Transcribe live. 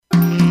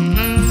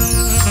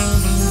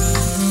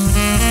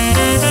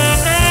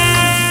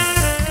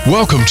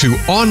Welcome to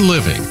On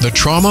Living, the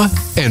Trauma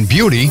and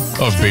Beauty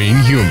of Being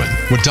Human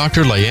with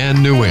Dr. Leanne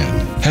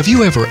Nguyen. Have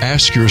you ever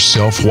asked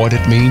yourself what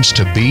it means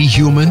to be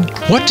human?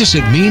 What does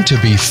it mean to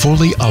be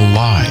fully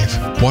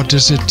alive? What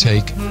does it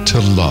take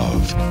to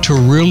love, to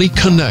really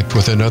connect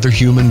with another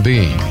human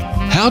being?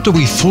 How do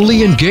we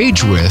fully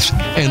engage with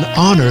and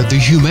honor the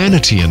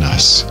humanity in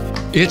us?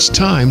 It's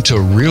time to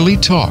really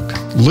talk,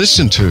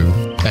 listen to,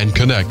 and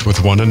connect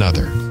with one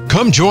another.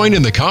 Come join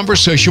in the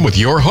conversation with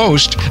your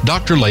host,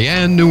 Dr.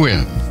 Leanne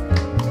Nguyen.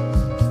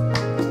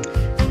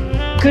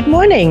 Good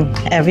morning,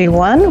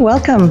 everyone.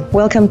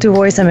 Welcome to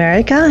Voice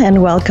America,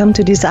 and welcome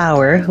to this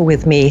hour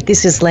with me.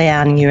 This is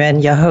Leanne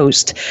Nguyen, your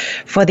host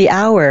for the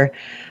hour.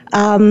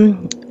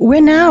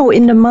 We're now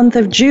in the month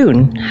of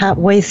June,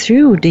 halfway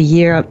through the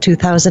year of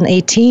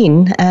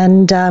 2018,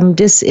 and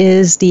this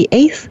is the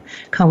eighth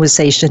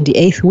conversation, the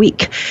eighth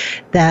week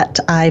that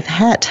I've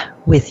had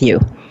with you.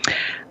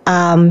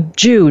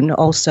 June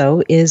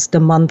also is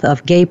the month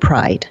of Gay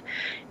Pride.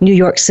 New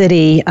York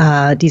City,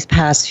 these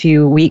past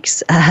few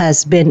weeks,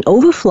 has been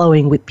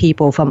overflowing with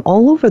people from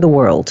all over the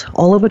world,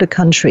 all over the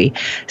country,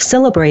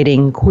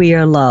 celebrating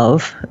queer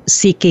love,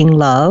 seeking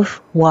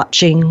love,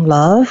 watching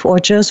love, or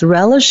just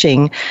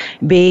relishing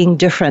being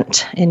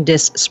different in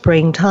this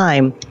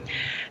springtime.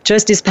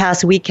 Just this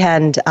past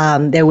weekend,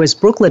 there was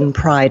Brooklyn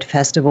Pride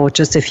Festival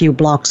just a few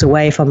blocks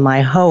away from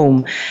my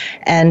home,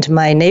 and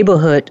my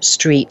neighborhood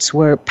streets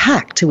were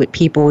packed with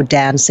people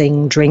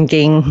dancing,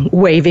 drinking,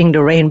 waving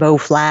the rainbow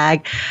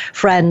flag,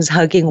 friends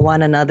hugging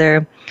one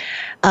another.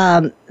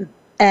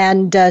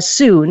 And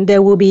soon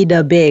there will be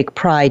the big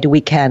Pride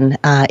weekend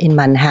in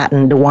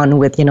Manhattan, the one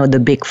with,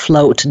 the big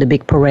float, the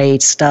big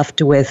parade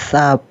stuffed with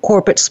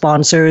corporate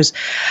sponsors,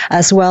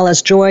 as well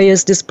as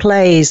joyous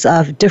displays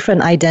of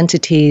different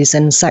identities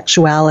and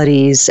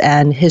sexualities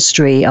and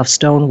history of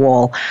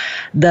Stonewall.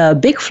 The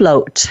big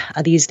float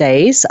these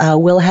days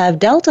will have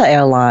Delta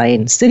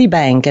Airlines,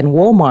 Citibank, and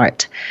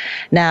Walmart.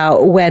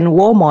 Now, when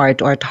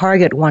Walmart or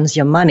Target wants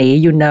your money,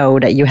 you know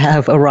that you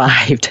have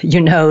arrived. You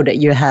know that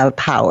you have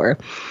power.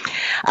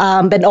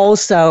 But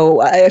also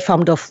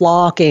from the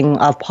flocking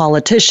of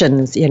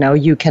politicians,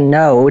 you can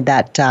know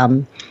that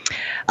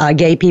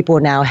gay people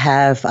now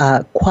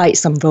have quite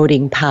some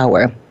voting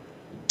power.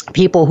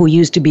 People who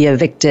used to be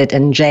evicted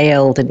and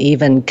jailed and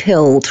even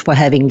killed for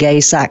having gay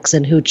sex,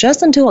 and who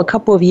just until a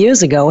couple of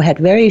years ago had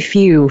very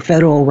few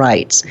federal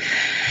rights.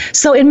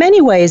 So in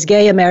many ways,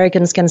 gay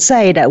Americans can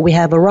say that we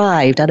have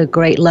arrived at a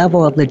great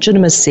level of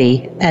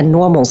legitimacy and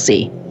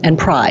normalcy and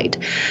pride.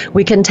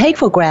 We can take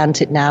for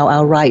granted now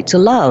our right to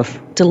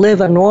love, to live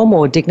a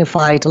normal,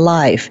 dignified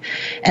life.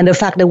 And the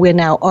fact that we're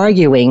now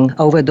arguing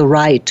over the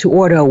right to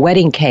order a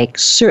wedding cake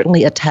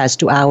certainly attests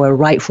to our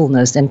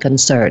rightfulness and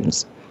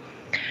concerns.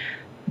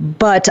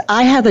 But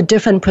I have a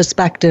different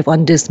perspective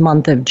on this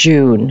month of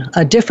June,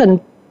 a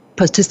different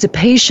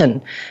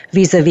participation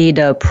vis-a-vis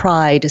the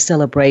Pride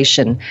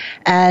celebration.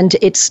 And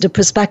it's the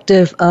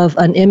perspective of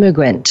an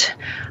immigrant,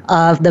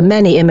 of the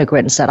many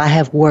immigrants that I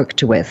have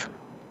worked with.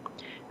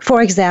 For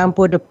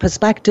example, the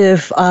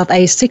perspective of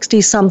a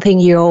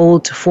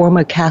 60-something-year-old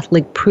former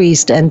Catholic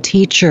priest and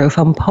teacher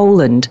from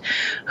Poland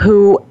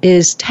who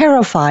is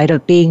terrified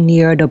of being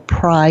near the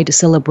Pride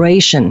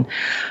celebration,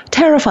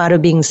 terrified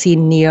of being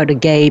seen near the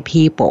gay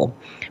people,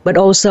 but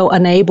also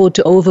unable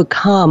to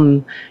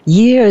overcome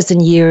years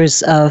and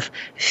years of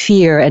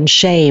fear and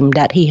shame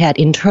that he had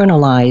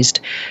internalized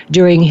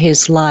during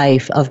his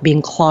life of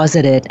being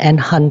closeted and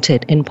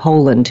hunted in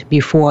Poland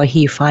before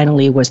he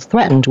finally was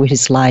threatened with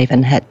his life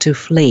and had to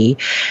flee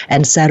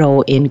and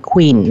settle in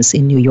Queens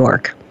in New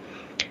York.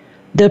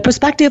 The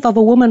perspective of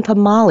a woman from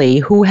Mali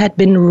who had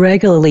been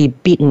regularly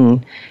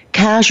beaten,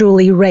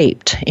 casually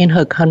raped in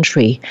her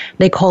country.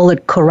 They call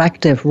it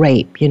corrective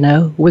rape,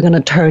 We're going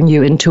to turn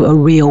you into a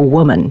real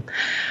woman.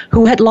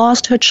 Who had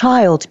lost her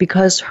child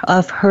because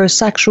of her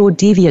sexual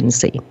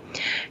deviancy.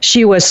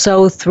 She was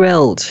so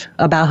thrilled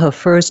about her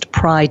first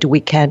Pride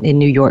weekend in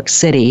New York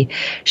City.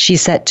 She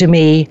said to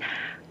me,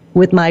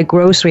 "With my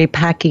grocery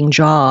packing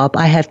job,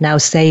 I have now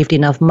saved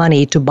enough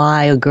money to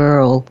buy a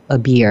girl a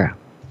beer."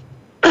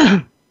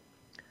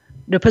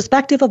 The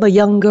perspective of a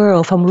young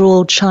girl from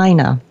rural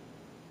China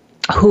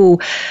who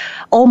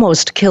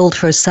almost killed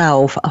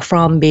herself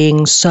from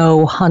being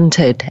so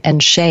hunted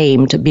and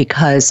shamed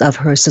because of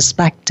her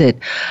suspected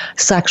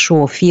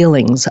sexual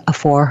feelings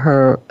for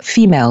her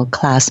female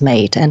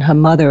classmate. And her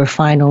mother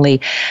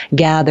finally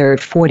gathered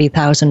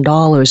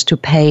 $40,000 to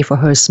pay for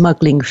her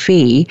smuggling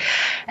fee.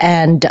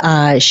 And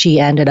she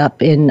ended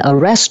up in a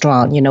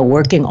restaurant,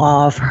 working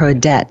off her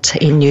debt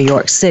in New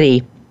York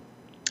City.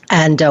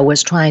 And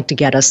was trying to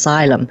get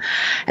asylum.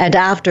 And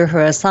after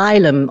her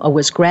asylum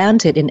was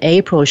granted in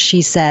April,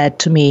 she said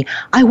to me,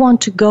 "I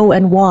want to go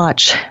and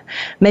watch.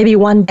 Maybe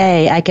one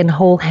day I can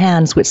hold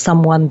hands with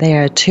someone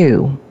there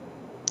too."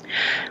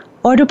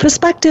 Or the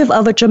perspective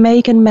of a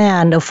Jamaican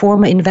man, a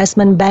former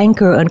investment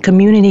banker and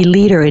community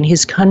leader in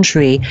his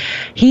country.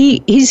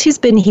 He's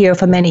been here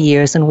for many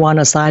years and won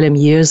asylum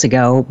years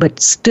ago,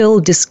 but still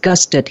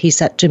disgusted, he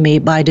said to me,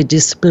 by the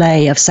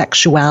display of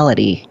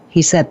sexuality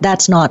He said,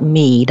 that's not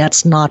me.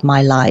 That's not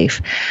my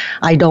life.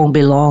 I don't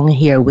belong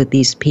here with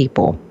these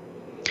people.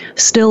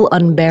 Still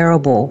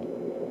unbearable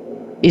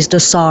is the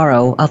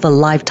sorrow of a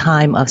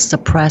lifetime of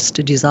suppressed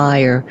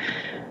desire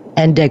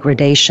and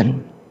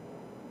degradation.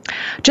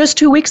 Just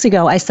 2 weeks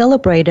ago, I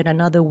celebrated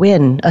another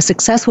win, a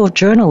successful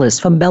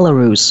journalist from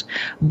Belarus,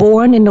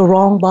 born in the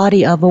wrong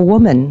body of a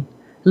woman,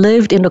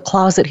 lived in the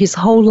closet his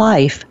whole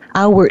life,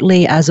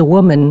 outwardly as a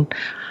woman,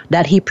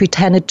 that he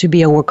pretended to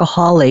be a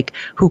workaholic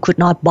who could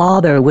not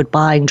bother with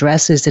buying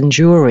dresses and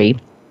jewelry.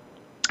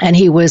 And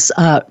he was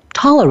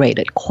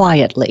tolerated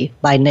quietly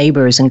by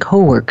neighbors and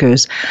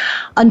coworkers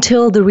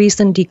until the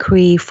recent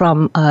decree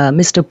from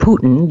Mr.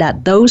 Putin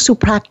that those who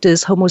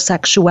practice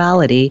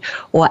homosexuality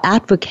or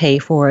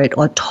advocate for it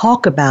or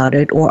talk about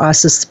it or are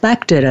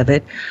suspected of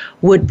it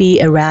would be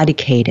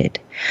eradicated.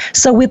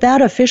 So with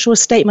that official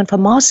statement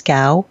from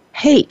Moscow,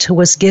 hate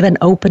was given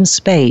open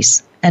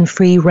space and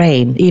free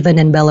rein, even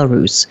in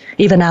Belarus,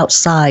 even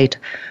outside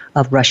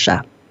of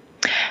Russia.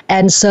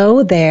 And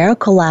so there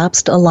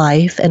collapsed a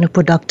life and a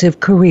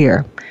productive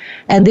career.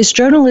 And this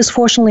journalist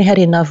fortunately had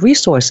enough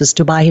resources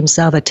to buy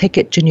himself a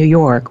ticket to New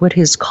York with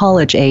his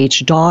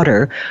college-age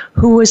daughter,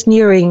 who was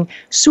nearing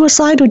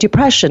suicidal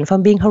depression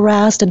from being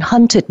harassed and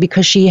hunted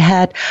because she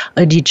had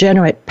a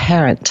degenerate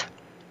parent.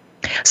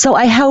 So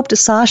I helped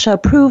Sasha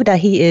prove that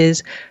he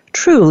is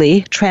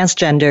truly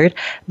transgendered,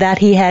 that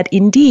he had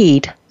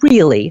indeed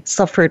really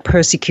suffered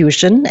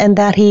persecution, and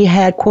that he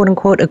had, quote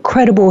unquote, a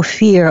credible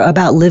fear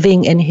about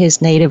living in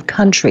his native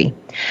country.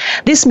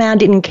 This man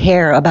didn't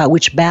care about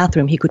which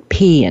bathroom he could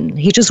pee in.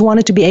 He just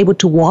wanted to be able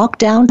to walk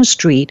down the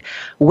street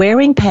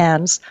wearing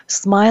pants,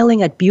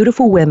 smiling at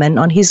beautiful women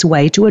on his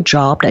way to a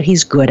job that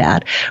he's good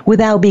at,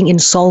 without being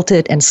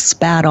insulted and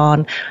spat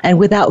on, and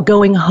without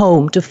going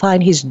home to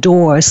find his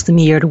door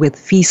smeared with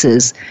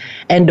feces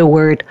and the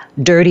word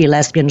dirty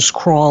lesbian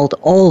scrawled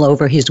all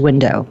over his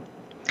window.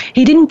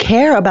 He didn't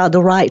care about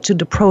the right to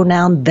the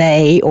pronoun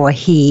they or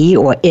he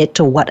or it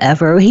or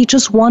whatever. He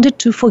just wanted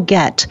to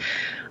forget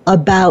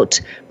about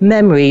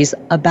memories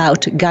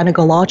about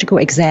gynecological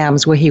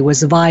exams where he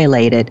was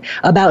violated,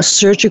 about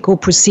surgical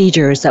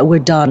procedures that were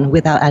done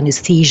without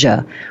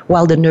anesthesia,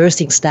 while the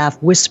nursing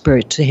staff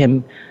whispered to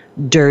him,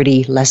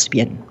 dirty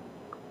lesbian.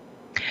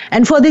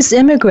 And for this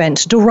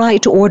immigrant, the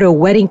right to order a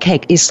wedding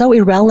cake is so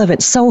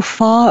irrelevant, so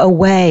far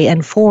away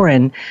and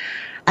foreign,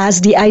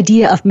 as the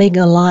idea of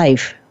making a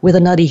life with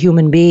another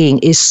human being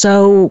is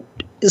so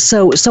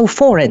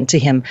foreign to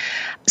him,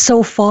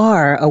 so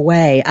far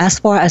away, as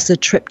far as the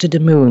trip to the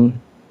moon.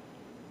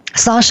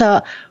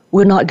 Sasha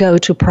will not go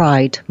to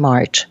Pride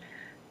March.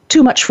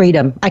 Too much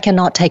freedom. I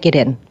cannot take it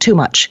in. Too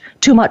much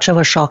of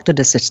a shock to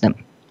the system.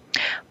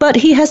 But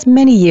he has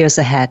many years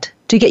ahead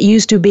to get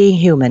used to being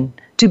human,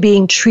 to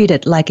being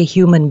treated like a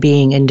human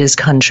being in this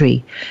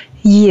country.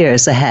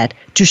 Years ahead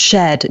to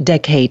shed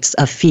decades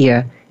of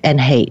fear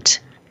and hate.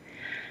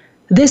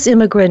 This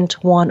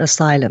immigrant won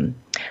asylum.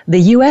 The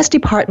U.S.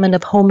 Department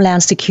of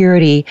Homeland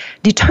Security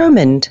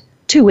determined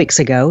 2 weeks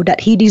ago that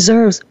he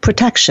deserves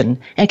protection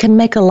and can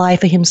make a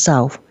life for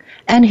himself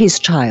and his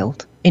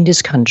child in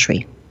this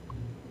country.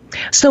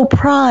 So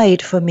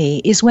pride for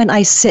me is when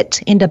I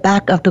sit in the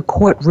back of the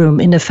courtroom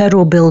in the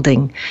federal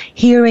building,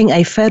 hearing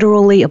a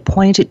federally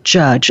appointed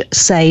judge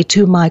say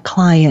to my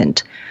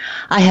client,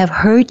 I have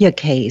heard your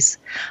case.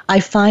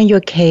 I find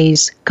your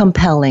case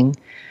compelling,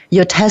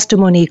 your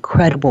testimony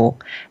credible,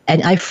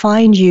 and I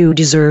find you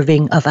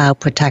deserving of our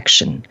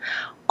protection.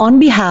 On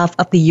behalf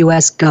of the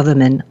U.S.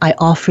 government, I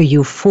offer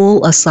you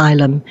full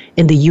asylum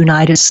in the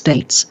United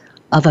States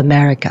of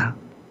America.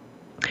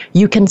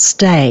 You can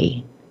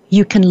stay,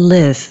 you can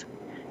live,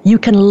 you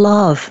can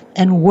love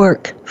and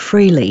work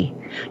freely.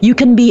 You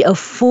can be a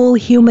full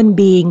human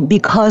being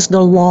because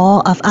the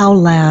law of our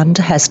land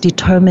has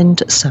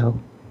determined so.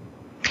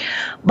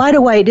 By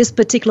the way, this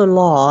particular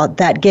law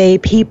that gay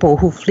people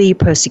who flee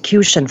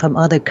persecution from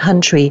other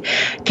country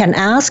can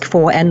ask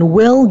for and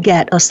will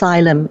get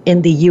asylum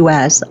in the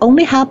U.S.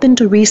 only happened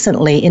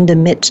recently in the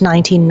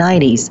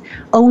mid-1990s,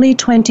 only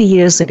 20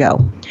 years ago,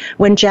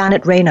 when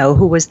Janet Reno,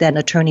 who was then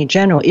Attorney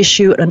General,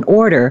 issued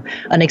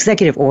an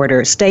executive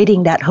order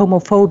stating that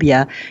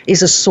homophobia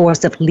is a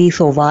source of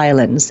lethal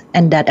violence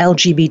and that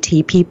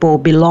LGBT people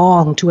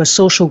belong to a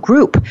social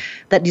group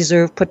that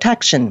deserve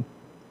protection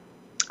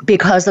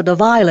because of the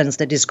violence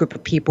that this group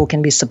of people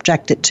can be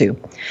subjected to.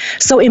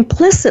 So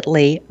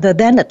implicitly, the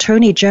then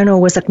Attorney General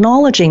was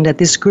acknowledging that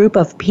this group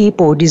of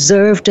people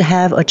deserve to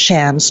have a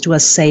chance to a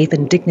safe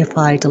and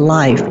dignified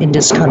life in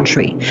this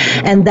country,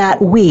 and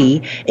that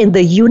we, in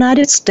the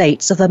United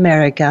States of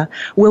America,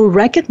 will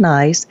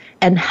recognize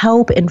and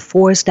help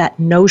enforce that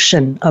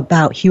notion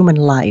about human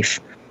life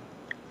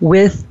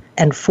with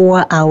and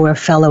for our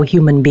fellow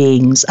human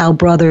beings, our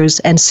brothers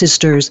and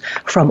sisters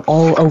from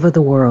all over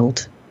the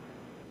world.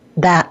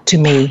 That, to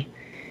me,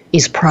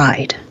 is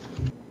pride.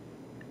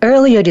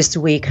 Earlier this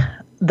week,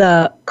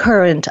 the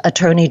current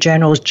Attorney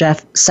General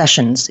Jeff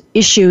Sessions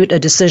issued a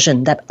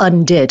decision that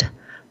undid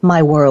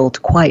my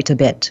world quite a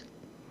bit.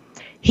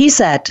 He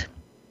said,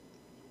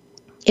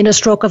 in a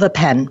stroke of a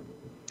pen,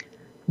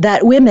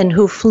 that women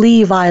who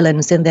flee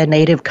violence in their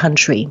native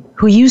country,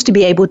 who used to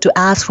be able to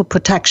ask for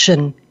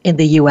protection in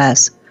the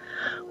U.S.,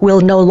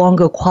 will no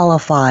longer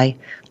qualify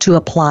to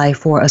apply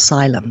for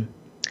asylum.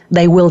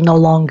 They will no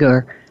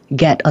longer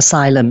get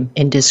asylum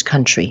in this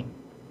country.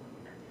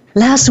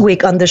 Last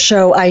week on the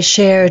show, I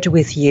shared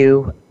with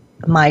you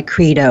my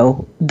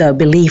credo, the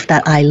belief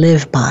that I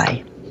live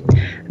by,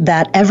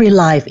 that every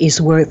life is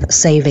worth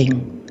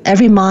saving,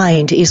 every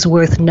mind is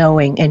worth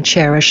knowing and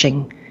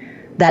cherishing,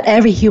 that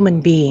every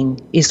human being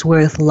is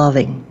worth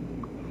loving.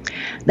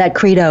 That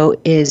credo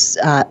is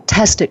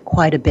tested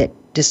quite a bit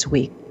this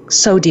week,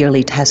 so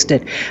dearly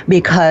tested,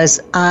 because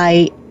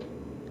I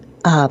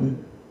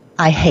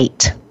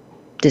hate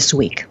this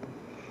week,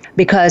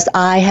 because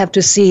I have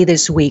to see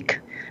this week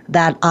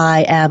that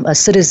I am a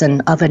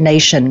citizen of a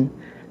nation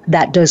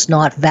that does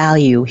not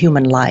value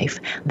human life,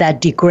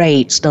 that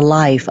degrades the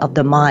life of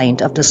the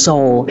mind, of the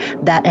soul,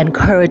 that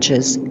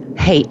encourages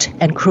hate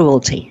and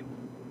cruelty.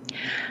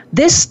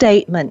 This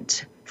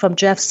statement from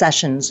Jeff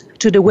Sessions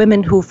to the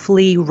women who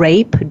flee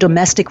rape,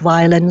 domestic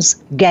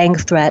violence, gang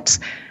threats,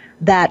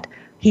 that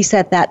he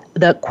said that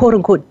the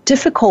quote-unquote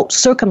difficult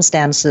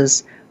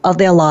circumstances of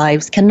their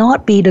lives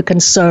cannot be the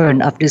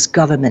concern of this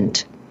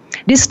government.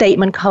 This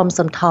statement comes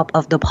on top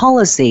of the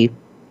policy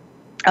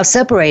of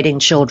separating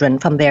children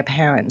from their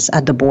parents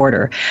at the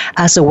border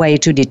as a way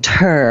to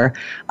deter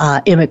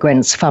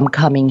immigrants from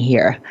coming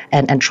here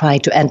and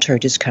trying to enter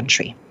this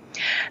country.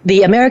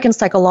 The American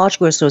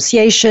Psychological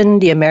Association,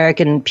 the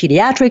American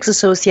Pediatrics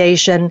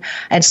Association,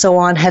 and so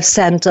on have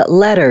sent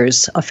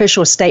letters,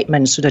 official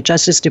statements to the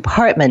Justice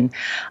Department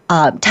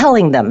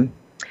telling them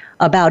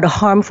about the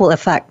harmful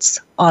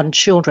effects on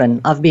children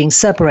of being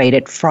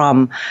separated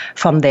from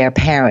their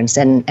parents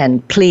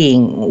and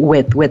pleading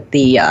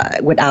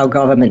with our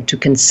government to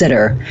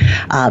consider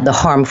the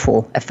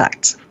harmful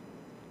effects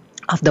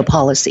of the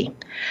policy.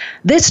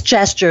 This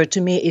gesture to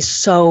me is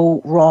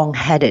so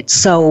wrong-headed,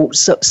 so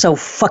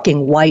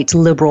fucking white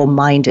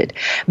liberal-minded,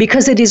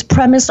 because it is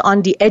premised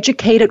on the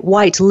educated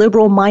white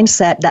liberal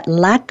mindset that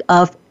lack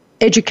of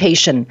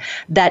education,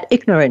 that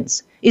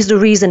ignorance is the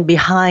reason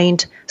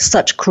behind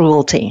such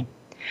cruelty.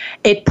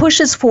 It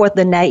pushes forth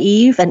the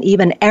naive and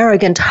even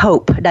arrogant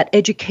hope that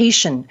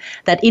education,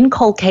 that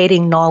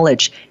inculcating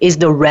knowledge is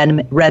the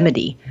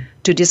remedy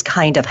to this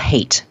kind of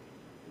hate.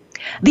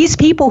 These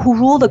people who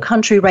rule the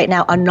country right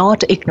now are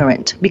not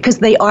ignorant because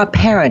they are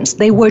parents.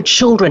 They were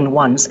children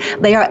once.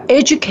 They are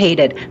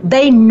educated.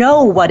 They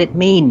know what it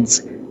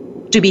means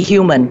to be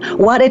human,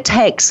 what it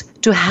takes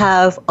to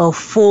have a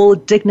full,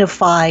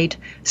 dignified,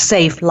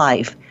 safe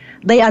life.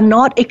 They are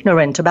not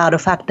ignorant about the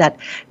fact that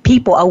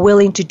people are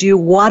willing to do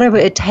whatever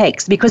it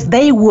takes because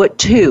they would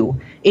too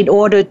in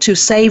order to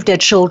save their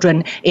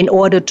children, in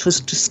order to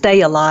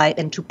stay alive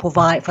and to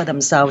provide for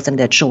themselves and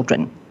their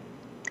children,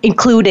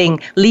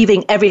 including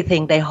leaving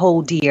everything they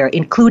hold dear,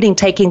 including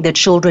taking their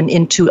children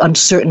into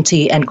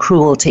uncertainty and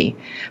cruelty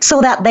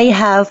so that they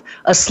have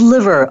a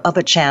sliver of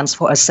a chance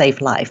for a safe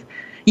life.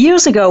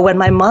 Years ago, when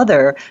my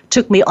mother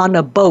took me on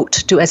a boat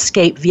to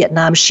escape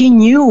Vietnam, she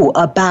knew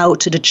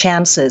about the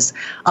chances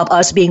of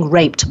us being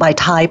raped by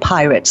Thai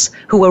pirates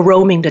who were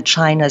roaming the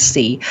China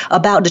Sea,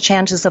 about the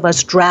chances of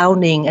us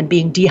drowning and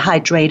being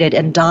dehydrated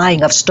and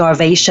dying of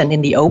starvation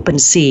in the open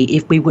sea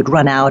if we would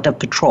run out of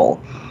petrol.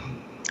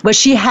 But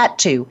she had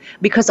to,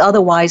 because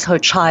otherwise her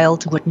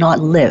child would not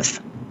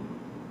live.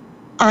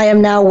 I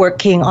am now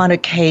working on a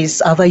case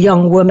of a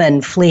young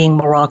woman fleeing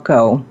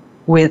Morocco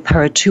with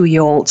her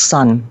 2-year-old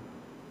son.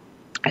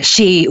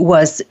 She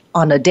was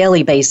on a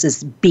daily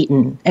basis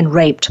beaten and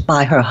raped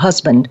by her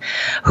husband,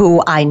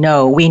 who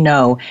we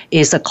know,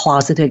 is a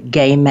closeted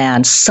gay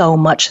man. So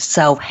much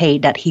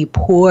self-hate that he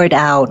poured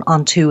out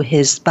onto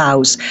his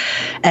spouse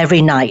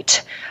every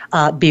night.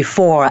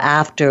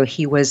 After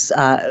he was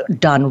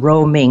done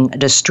roaming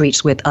the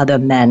streets with other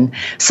men.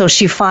 So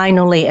she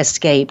finally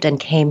escaped and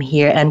came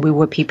here, and we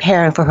were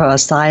preparing for her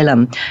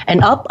asylum.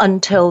 And up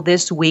until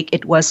this week,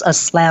 it was a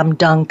slam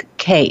dunk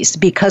case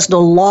because the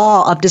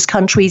law of this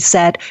country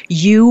said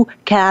you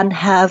can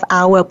have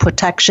our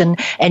protection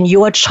and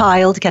your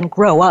child can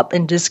grow up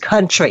in this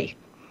country.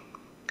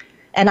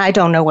 And I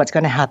don't know what's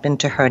going to happen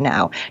to her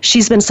now.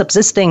 She's been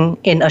subsisting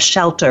in a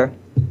shelter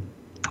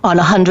on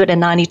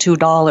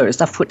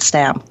 $192 of food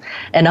stamp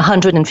and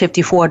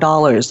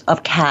 $154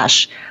 of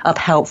cash of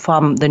help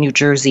from the New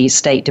Jersey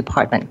State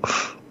Department.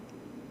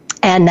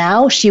 And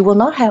now she will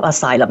not have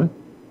asylum.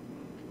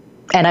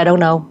 And I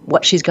don't know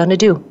what she's going to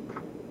do.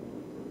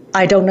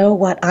 I don't know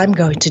what I'm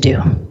going to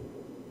do.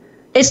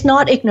 It's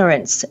not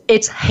ignorance,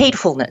 it's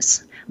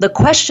hatefulness. The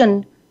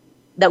question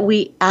that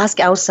we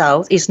ask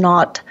ourselves is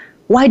not,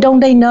 why don't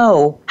they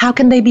know? How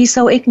can they be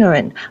so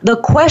ignorant? The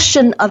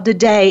question of the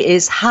day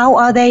is, how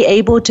are they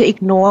able to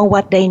ignore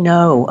what they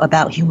know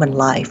about human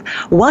life?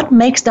 What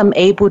makes them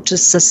able to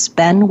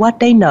suspend what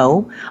they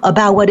know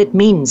about what it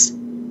means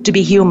to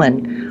be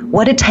human,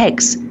 what it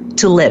takes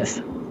to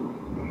live?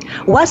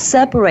 What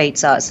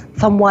separates us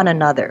from one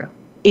another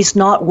is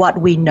not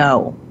what we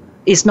know,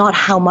 is not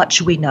how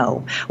much we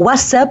know. What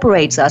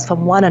separates us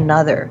from one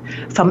another,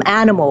 from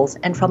animals,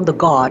 and from the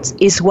gods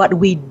is what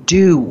we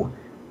do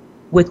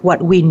with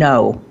what we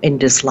know in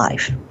this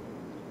life.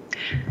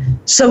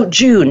 So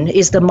June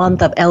is the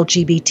month of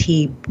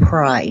LGBT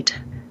pride.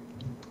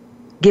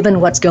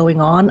 Given what's going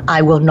on,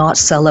 I will not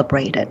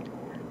celebrate it.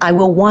 I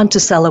will wait to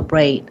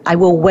celebrate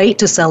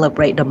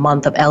the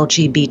month of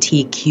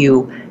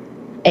LGBTQ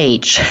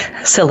age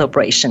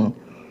celebration.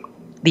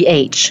 The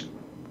age,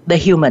 the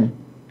human,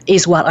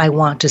 is what I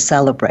want to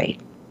celebrate.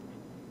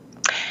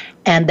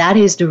 And that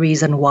is the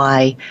reason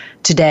why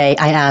today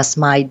I asked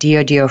my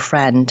dear, dear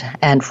friend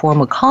and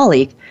former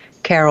colleague,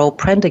 Carol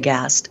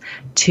Prendergast,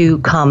 to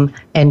come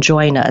and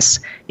join us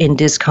in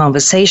this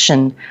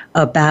conversation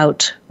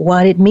about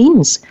what it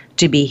means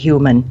to be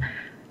human.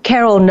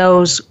 Carol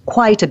knows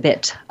quite a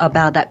bit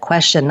about that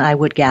question, I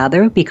would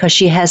gather, because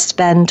she has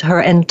spent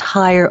her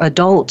entire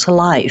adult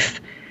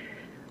life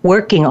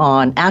working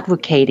on,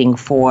 advocating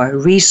for,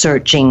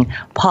 researching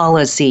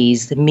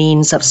policies,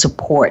 means of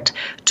support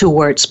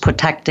towards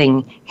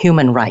protecting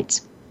human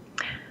rights.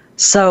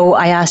 So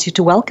I ask you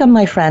to welcome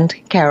my friend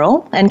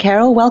Carol. And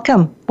Carol,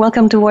 welcome.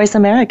 Welcome to Voice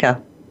America.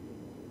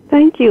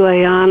 Thank you,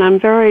 Ayan. I'm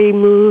very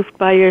moved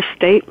by your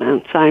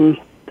statements. I'm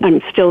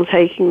still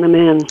taking them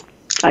in.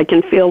 I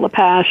can feel the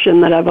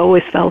passion that I've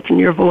always felt in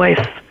your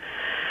voice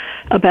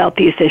about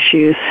these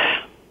issues.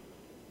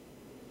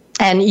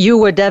 And you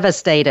were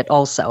devastated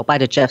also by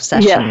the Jeff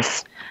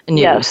Sessions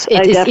news. Yes,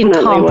 it is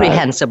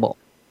incomprehensible. Was.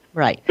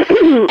 Right.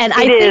 And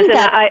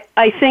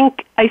I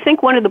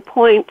think one of the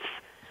points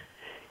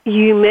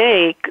you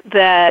make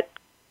that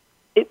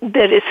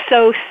is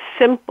so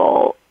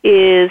simple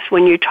is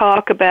when you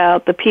talk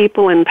about the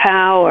people in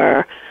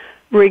power,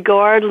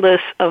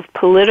 regardless of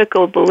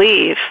political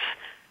beliefs,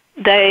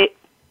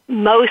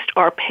 most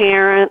are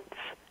parents,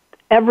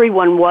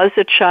 everyone was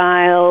a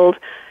child,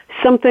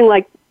 something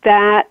like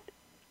that.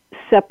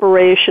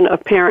 Separation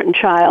of parent and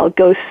child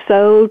goes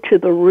so to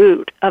the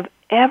root of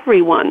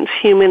everyone's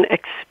human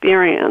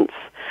experience.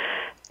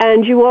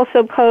 And you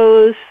also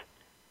pose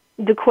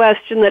the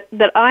question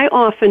that I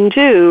often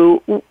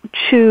do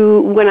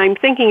to when I'm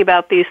thinking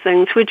about these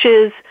things, which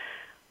is,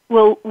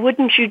 well,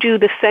 wouldn't you do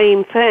the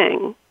same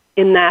thing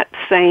in that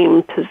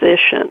same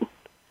position?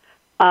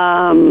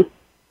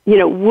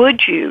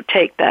 Would you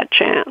take that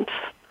chance?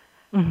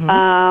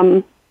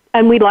 Mm-hmm.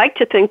 And we like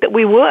to think that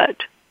we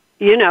would.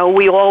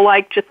 We all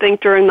like to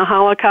think during the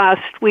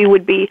Holocaust we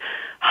would be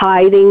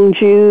hiding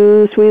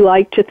Jews. We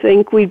like to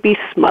think we'd be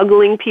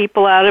smuggling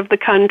people out of the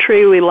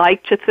country. We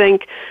like to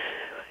think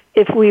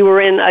if we were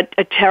in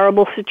a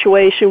terrible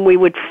situation, we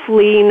would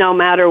flee no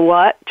matter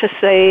what to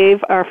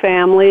save our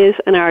families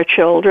and our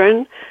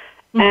children.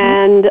 Mm-hmm.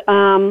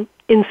 And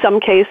in some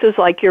cases,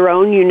 like your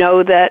own,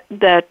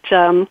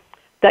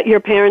 that your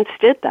parents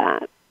did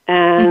that,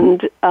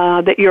 and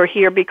that you're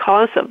here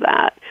because of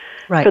that.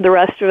 Right. For the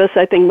rest of us,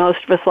 I think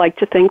most of us like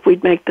to think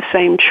we'd make the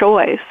same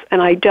choice,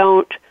 and I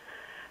don't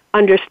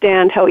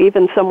understand how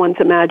even someone's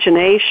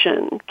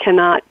imagination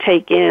cannot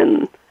take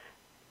that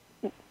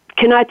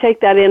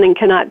in and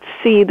cannot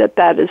see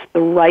that is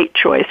the right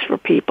choice for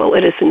people.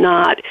 It is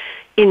not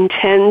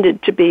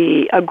intended to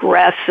be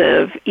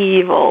aggressive,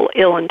 evil,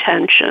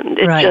 ill-intentioned.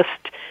 It just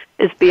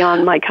is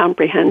beyond my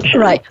comprehension.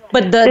 Right,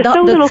 but the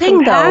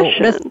thing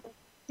though.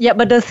 Yeah,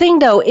 but the thing,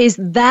 though, is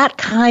that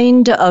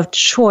kind of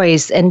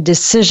choice and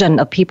decision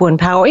of people in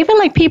power, even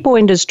like people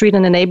in the street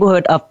in the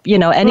neighborhood of,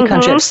 any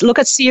country, look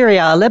at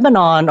Syria,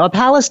 Lebanon, or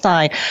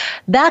Palestine,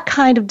 that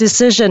kind of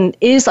decision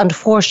is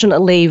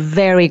unfortunately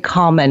very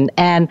common.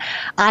 And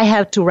I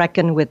have to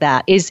reckon with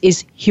that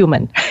is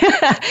human.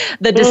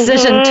 The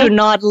decision to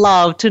not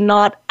love, to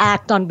not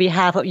act on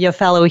behalf of your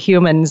fellow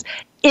humans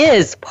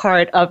is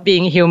part of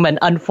being human,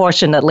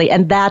 unfortunately,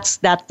 and that's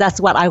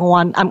what I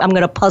want. I'm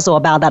going to puzzle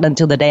about that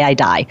until the day I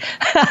die.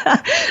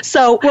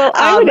 So, well,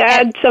 I would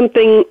add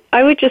something.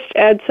 I would just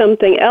add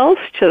something else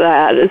to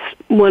that. Is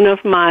one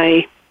of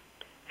my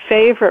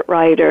favorite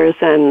writers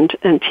and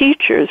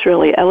teachers,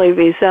 really, Elie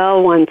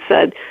Wiesel, once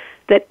said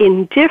that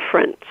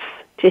indifference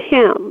to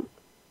him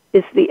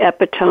is the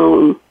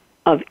epitome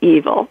of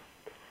evil.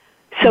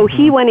 So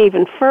he went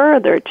even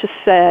further to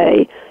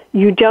say,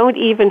 you don't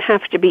even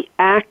have to be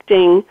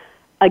acting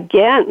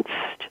against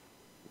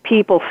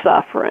people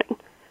suffering,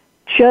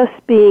 just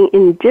being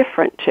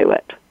indifferent to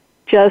it,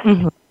 just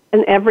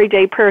an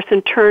everyday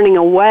person turning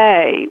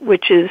away,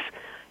 which is,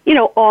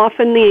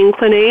 often the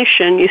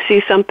inclination. You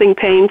see something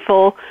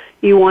painful,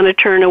 you want to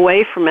turn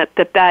away from it,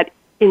 that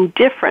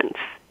indifference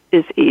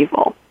is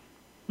evil.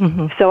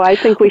 Mm-hmm. So I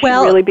think we should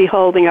really be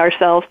holding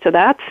ourselves to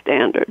that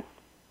standard.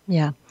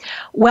 Yeah.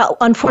 Well,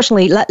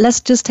 unfortunately, let's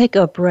just take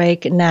a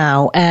break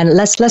now, and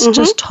let's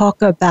just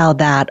talk about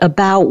that,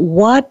 about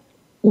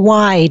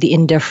why the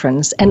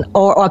indifference, and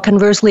or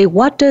conversely,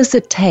 what does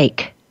it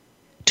take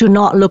to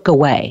not look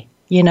away?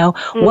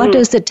 What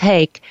does it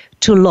take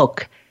to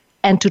look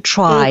and to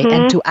try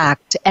and to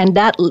act. And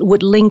that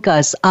would link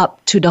us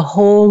up to the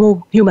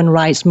whole human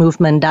rights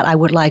movement that I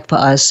would like for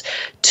us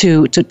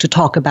to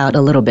talk about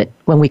a little bit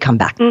when we come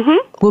back.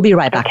 We'll be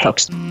right back,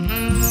 folks.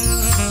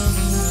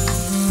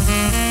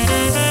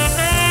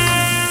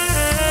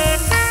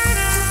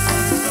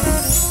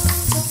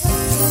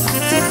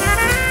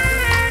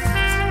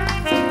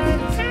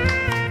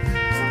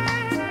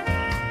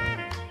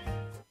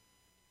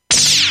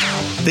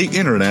 The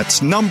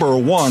Internet's number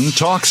one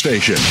talk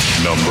station.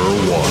 Number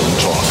one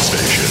talk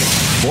station.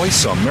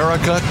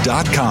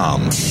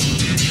 VoiceAmerica.com.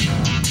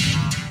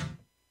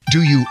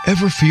 Do you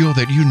ever feel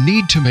that you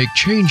need to make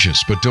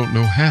changes but don't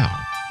know how?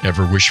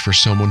 Ever wish for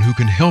someone who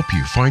can help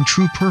you find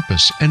true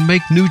purpose and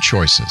make new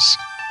choices?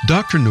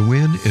 Dr.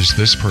 Nguyen is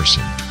this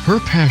person. Her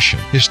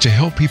passion is to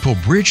help people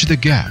bridge the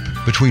gap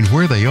between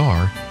where they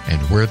are and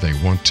where they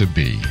want to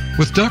be.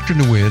 With Dr.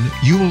 Nguyen,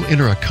 you will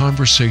enter a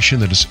conversation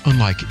that is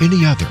unlike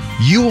any other.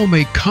 You will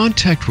make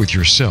contact with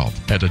yourself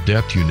at a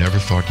depth you never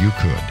thought you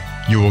could.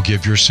 You will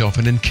give yourself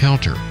an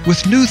encounter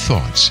with new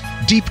thoughts,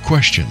 deep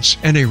questions,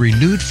 and a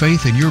renewed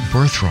faith in your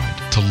birthright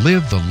to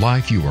live the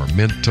life you are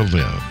meant to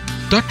live.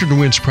 Dr.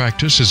 Nguyen's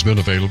practice has been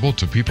available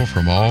to people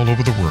from all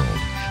over the world,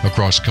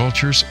 across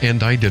cultures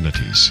and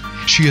identities.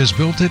 She has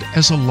built it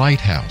as a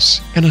lighthouse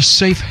and a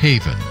safe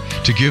haven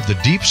to give the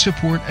deep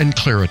support and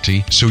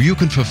clarity so you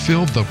can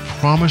fulfill the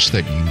promise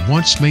that you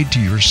once made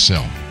to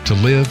yourself to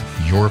live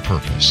your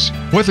purpose.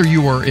 Whether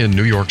you are in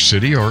New York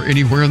City or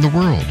anywhere in the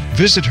world,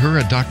 visit her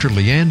at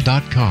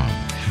drleanne.com.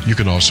 You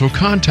can also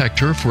contact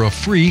her for a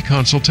free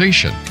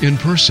consultation in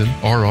person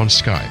or on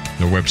Skype.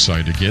 The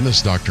website again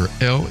is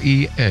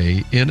drleannh.com.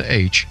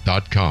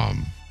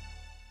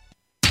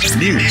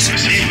 News,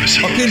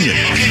 opinion,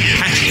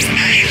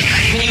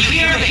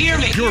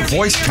 your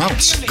voice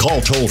counts. Call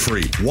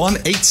toll-free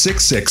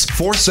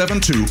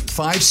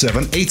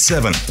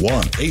 1-866-472-5787.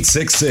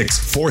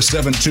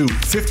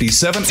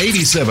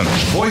 1-866-472-5787.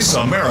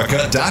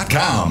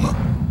 VoiceAmerica.com.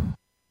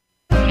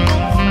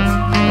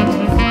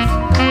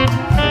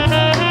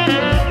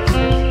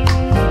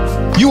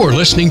 You are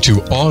listening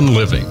to On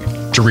Living.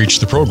 To reach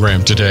the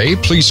program today,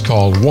 please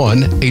call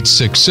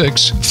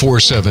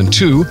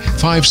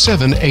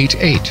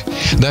 1-866-472-5788.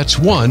 That's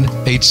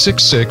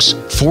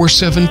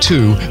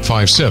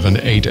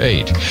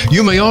 1-866-472-5788.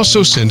 You may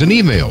also send an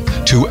email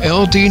to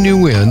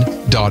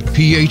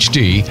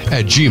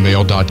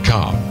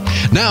ldnguyen.phd@gmail.com.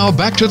 Now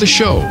back to the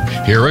show.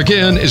 Here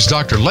again is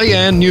Dr.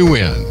 Leanne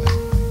Nguyen.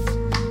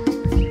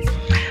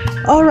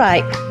 All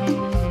right.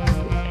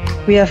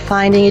 We are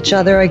finding each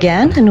other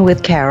again, and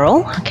with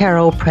Carol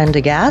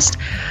Prendergast.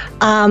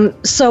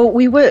 So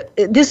we were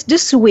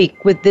this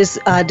week with this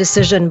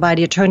decision by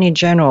the Attorney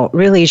General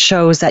really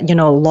shows that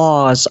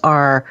laws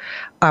are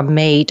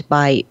made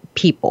by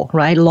people,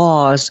 right?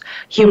 Laws,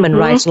 human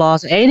rights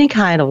laws, any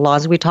kind of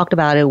laws. We talked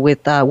about it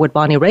with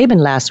Bonnie Rabin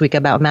last week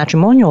about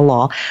matrimonial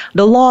law.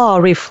 The law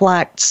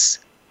reflects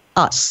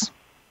us,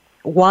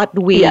 what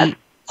we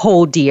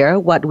hold dear,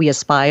 what we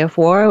aspire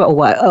for, or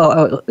what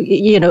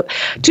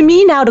To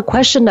me now, the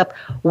question of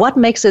what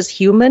makes us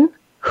human,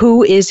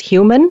 who is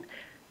human,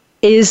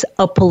 is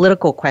a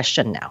political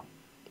question now.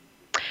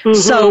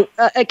 So,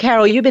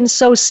 Carol, you've been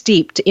so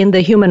steeped in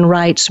the human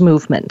rights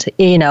movement,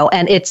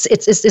 and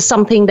it's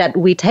something that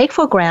we take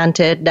for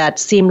granted that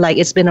seemed like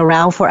it's been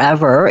around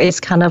forever. It's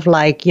kind of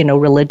like,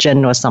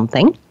 religion or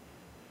something.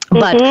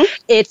 But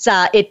it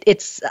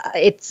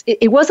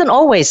wasn't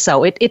always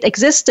so. It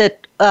existed.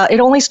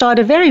 It only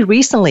started very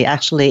recently,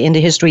 actually, in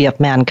the history of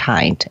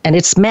mankind, and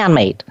it's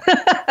man-made.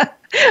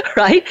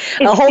 Right?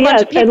 A whole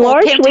bunch of people and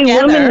largely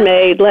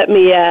woman-made, let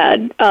me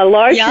add.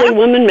 Largely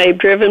woman-made,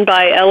 driven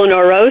by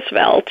Eleanor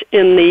Roosevelt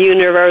in the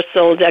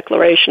Universal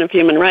Declaration of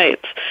Human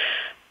Rights.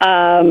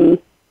 There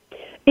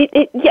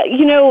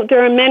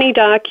are many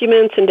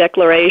documents and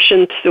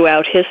declarations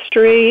throughout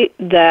history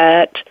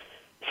that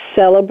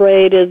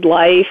celebrated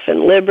life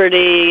and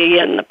liberty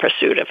and the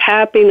pursuit of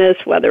happiness,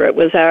 whether it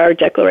was our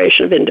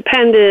Declaration of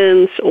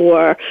Independence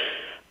or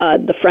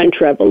the French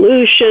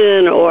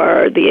Revolution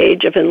or the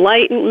Age of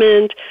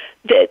Enlightenment.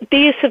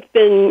 These have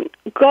been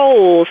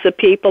goals that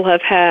people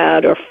have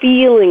had or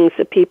feelings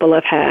that people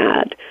have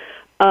had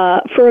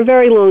for a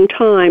very long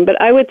time. But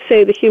I would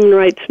say the human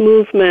rights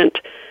movement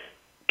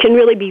can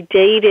really be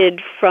dated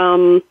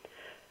from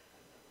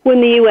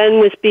when the UN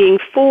was being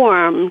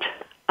formed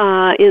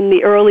in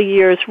the early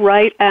years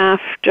right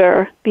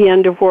after the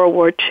end of World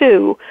War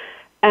II,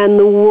 and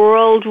the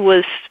world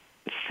was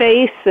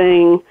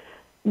facing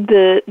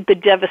the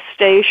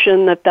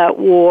devastation that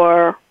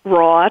war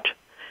wrought,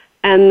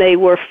 and they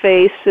were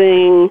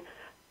facing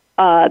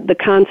the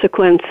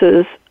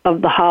consequences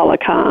of the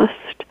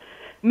Holocaust.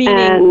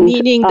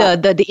 Meaning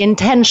the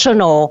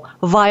intentional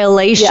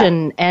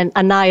violation and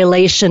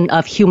annihilation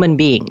of human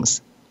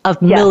beings,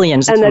 of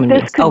millions of human beings.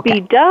 And that this could be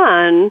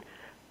done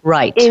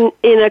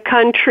in a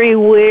country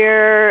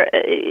where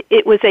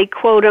it was a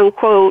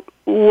quote-unquote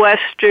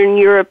Western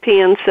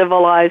European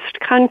civilized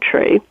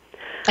country.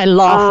 A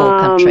lawful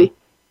country.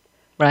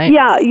 Right.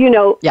 Yeah,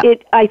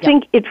 I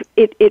think it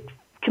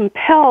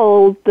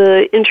compelled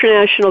the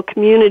international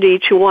community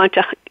to want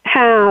to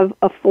have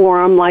a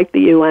forum like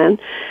the UN.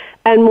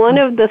 And one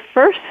of the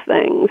first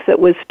things that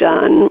was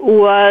done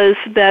was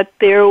that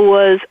there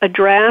was a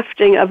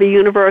drafting of a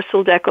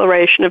Universal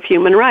Declaration of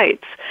Human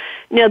Rights.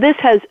 Now, this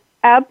has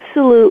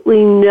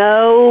absolutely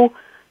no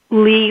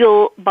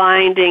legal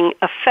binding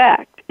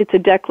effect. It's a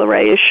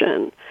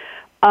declaration.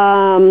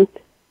 But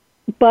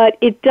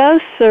it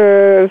does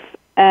serve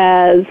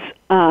as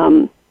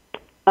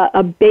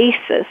a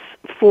basis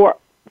for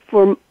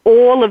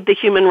all of the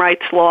human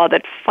rights law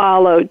that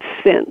followed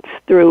since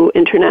through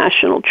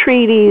international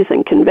treaties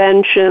and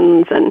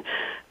conventions, and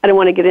I don't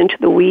want to get into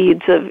the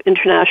weeds of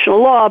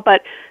international law,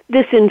 but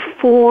this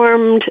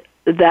informed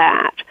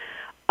that.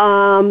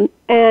 And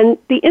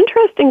the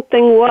interesting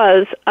thing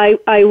was, I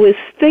was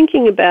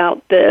thinking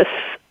about this,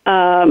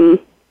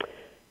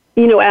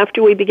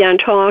 after we began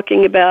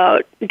talking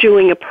about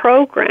doing a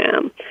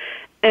program,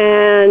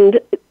 and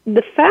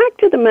the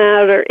fact of the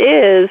matter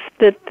is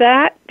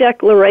that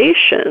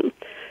declaration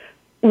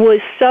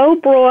was so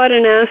broad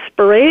and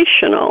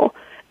aspirational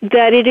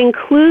that it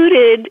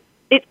included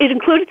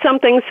some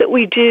things that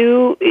we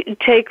do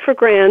take for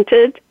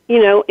granted,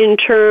 in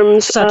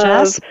terms such of...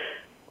 as?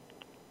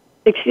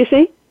 Excuse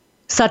me?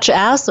 Such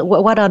as?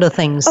 What other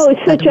things? Oh,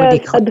 such as,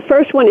 the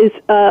first one is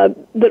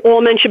that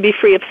all men should be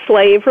free of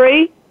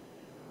slavery.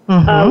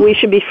 Mm-hmm. We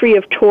should be free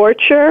of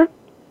torture.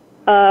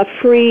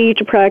 Free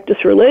to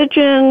practice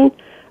religion,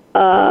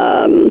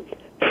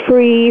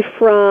 free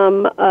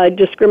from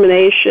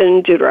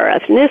discrimination due to our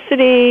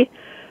ethnicity,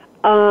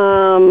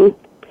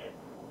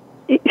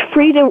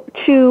 free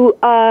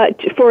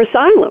for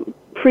asylum,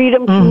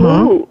 freedom to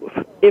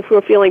move if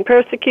we're feeling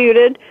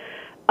persecuted.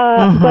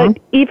 But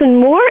even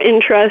more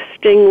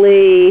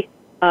interestingly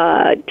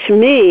to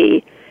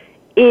me,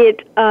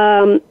 it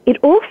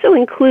also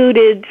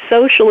included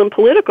social and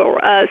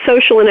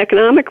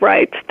economic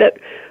rights that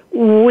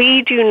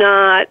we do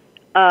not,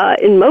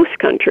 in most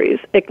countries,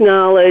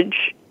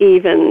 acknowledge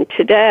even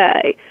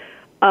today,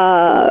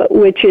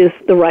 which is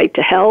the right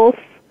to health,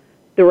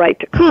 the right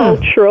to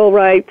cultural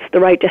rights,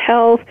 the right to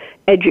health,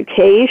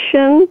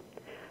 education.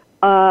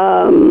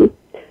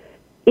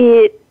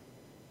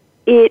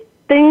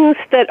 Things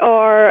that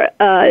are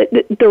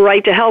the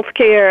right to health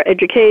care,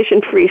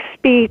 education, free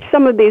speech.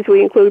 Some of these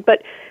we include,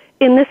 but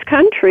in this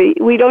country,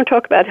 we don't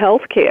talk about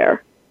health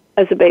care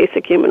as a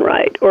basic human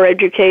right, or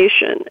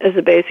education as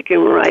a basic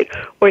human right,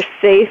 or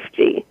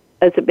safety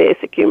as a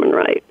basic human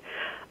right.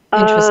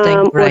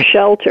 Interesting, right. Or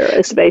shelter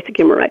as a basic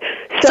human right.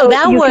 So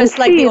that was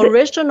like the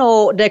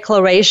original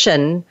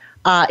declaration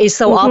is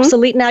so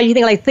obsolete now. You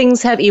think like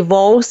things have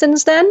evolved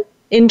since then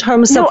in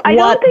terms of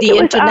what the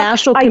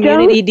international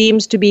community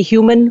deems to be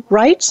human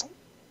rights?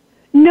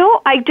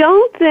 No, I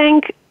don't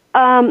think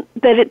that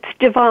it's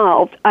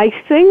devolved. I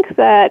think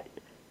that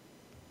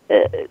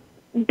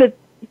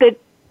that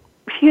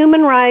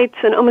human rights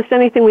and almost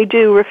anything we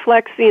do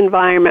reflects the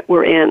environment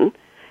we're in.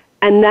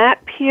 And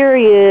that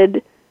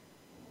period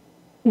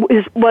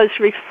was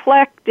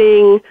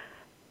reflecting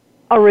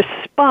a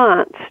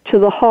response to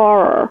the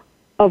horror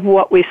of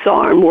what we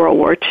saw in World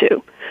War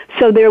II.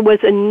 So there was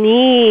a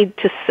need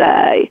to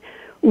say,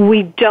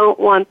 we don't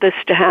want this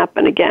to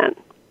happen again.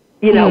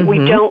 We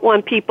don't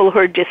want people who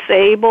are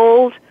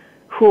disabled,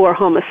 who are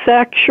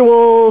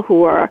homosexual,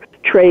 who are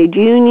trade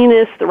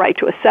unionists. The right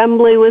to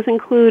assembly was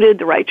included,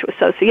 the right to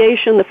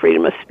association, the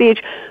freedom of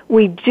speech.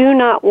 We do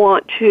not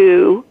want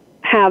to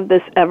have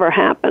this ever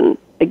happen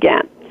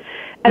again.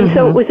 And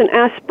so it was an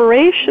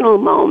aspirational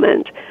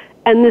moment,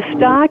 and this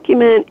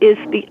document is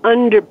the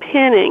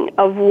underpinning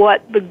of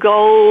what the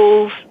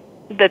goals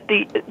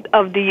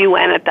of the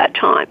UN at that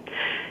time.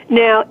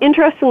 Now,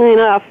 interestingly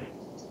enough,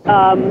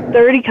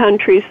 30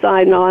 countries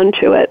signed on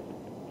to it,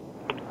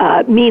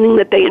 meaning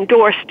that they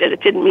endorsed it.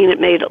 It didn't mean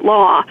it made it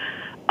law.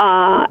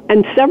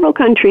 And several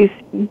countries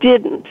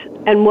didn't.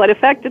 And what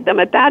affected them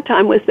at that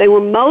time was they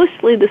were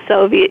mostly the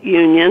Soviet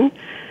Union,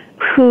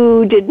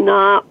 who did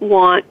not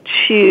want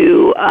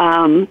to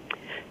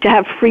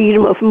have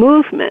freedom of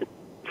movement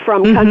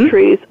from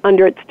countries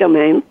under its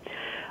domain.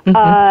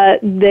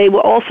 They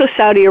were also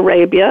Saudi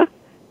Arabia,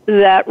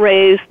 that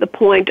raised the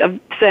point of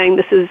saying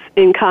this is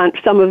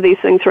some of these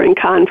things are in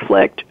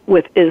conflict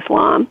with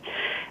Islam.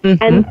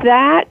 And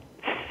that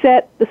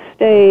set the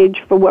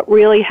stage for what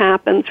really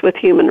happens with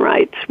human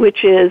rights,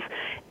 which is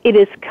it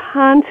is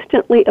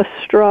constantly a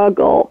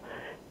struggle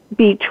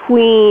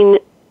between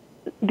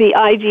the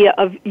idea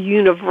of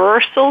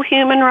universal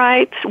human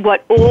rights,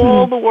 what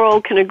all the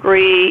world can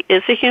agree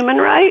is a human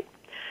right,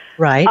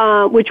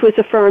 which was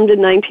affirmed in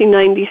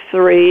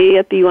 1993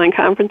 at the UN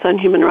Conference on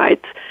Human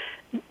Rights.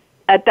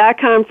 At that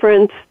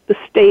conference, the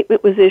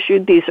statement was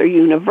issued, these are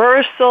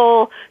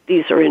universal,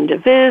 these are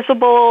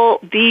indivisible,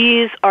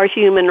 these are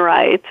human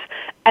rights.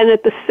 And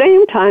at the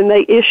same time,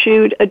 they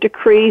issued a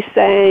decree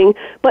saying,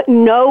 but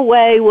no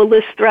way will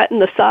this threaten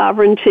the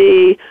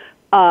sovereignty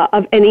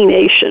of any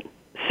nation.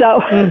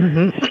 So,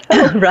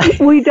 Right.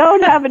 we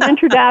don't have an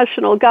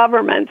international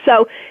government.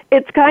 So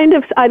it's kind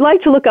of, I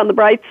like to look on the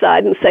bright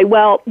side and say,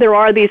 well, there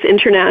are these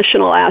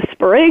international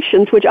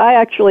aspirations, which I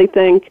actually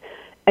think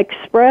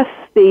express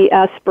the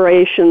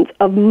aspirations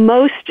of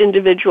most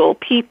individual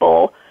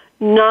people,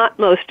 not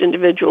most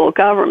individual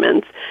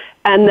governments,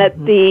 and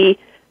that the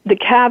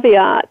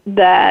caveat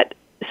that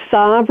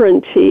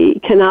sovereignty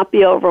cannot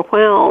be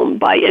overwhelmed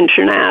by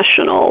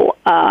international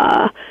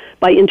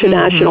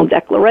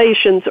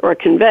declarations or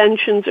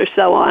conventions or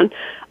so on,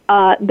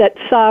 that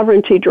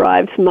sovereignty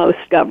drives most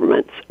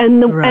governments.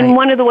 And and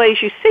one of the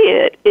ways you see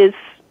it is,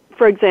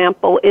 for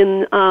example,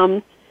 in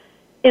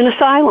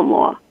asylum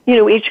law. You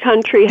know, each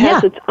country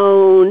has its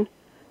own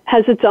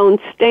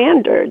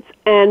standards,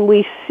 and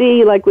we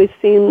see, like we've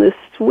seen this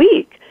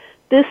week,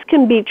 this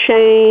can be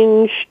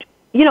changed,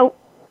 you know,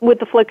 with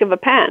the flick of a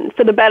pen,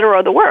 for the better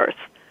or the worse.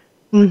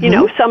 You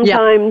know,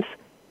 sometimes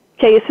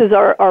cases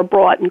are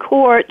brought in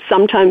court,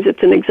 sometimes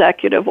it's an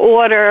executive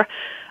order.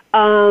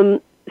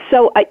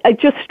 So it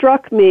just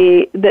struck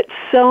me that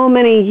so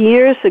many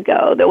years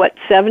ago,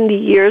 70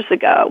 years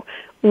ago,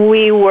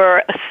 we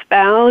were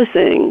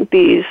espousing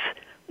these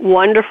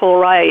wonderful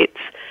rights,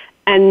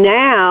 and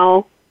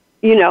now,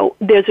 you know,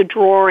 there's a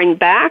drawing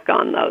back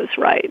on those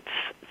rights,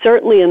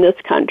 certainly in this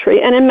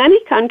country. And in many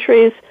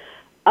countries,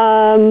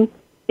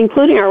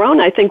 including our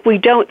own, I think we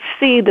don't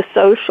see the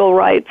social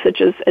rights, such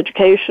as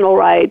educational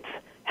rights,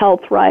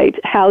 health rights,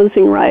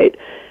 housing rights.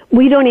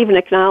 We don't even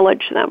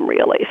acknowledge them,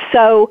 really.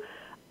 So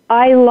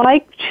I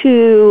like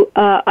to,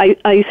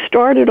 I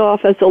started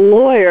off as a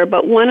lawyer,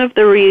 but one of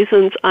the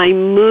reasons I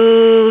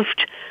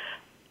moved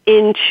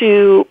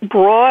into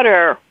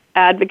broader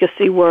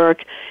advocacy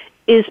work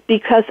is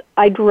because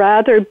I'd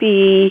rather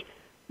be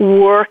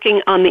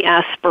working on the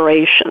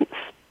aspirations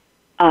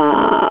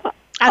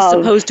as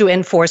opposed to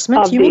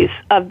enforcement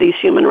of these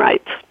human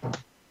rights.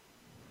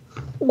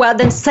 Well,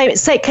 then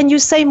say can you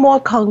say more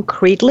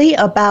concretely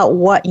about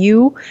what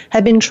you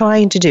have been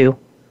trying to do?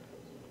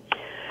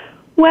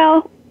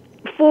 Well,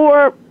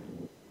 for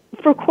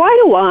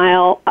quite a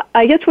while,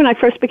 I guess when I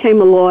first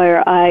became a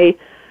lawyer, I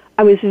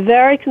was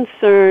very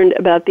concerned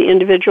about the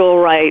individual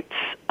rights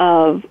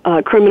of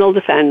criminal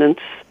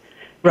defendants,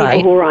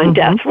 people who are on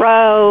death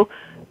row,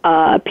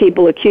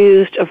 people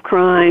accused of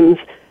crimes,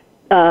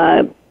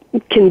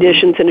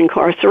 conditions in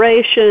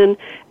incarceration.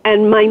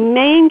 And my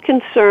main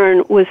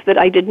concern was that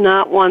I did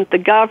not want the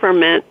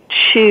government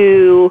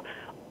to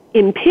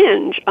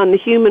impinge on the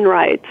human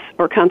rights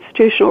or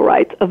constitutional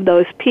rights of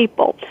those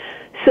people.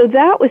 So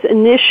that was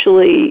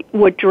initially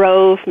what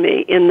drove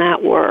me in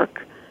that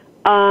work.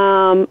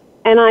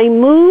 And I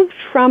moved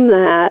from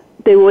that.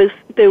 There was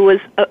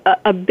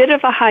a bit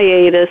of a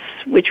hiatus,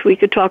 which we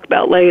could talk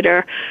about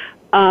later,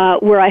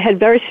 where I had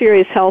very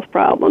serious health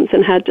problems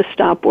and had to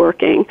stop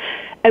working.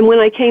 And when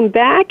I came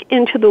back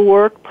into the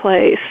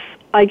workplace,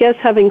 I guess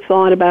having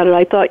thought about it,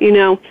 I thought, you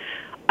know,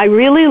 I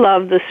really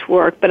love this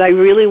work, but I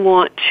really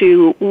want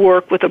to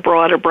work with a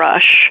broader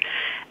brush.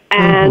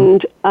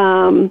 And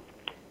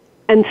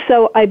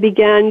so I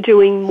began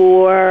doing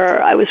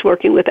more. I was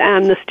working with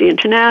Amnesty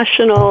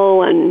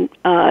International and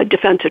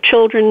Defense of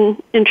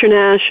Children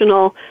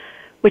International,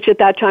 which at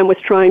that time was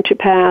trying to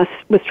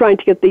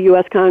get the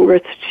U.S.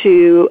 Congress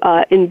to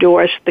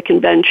endorse the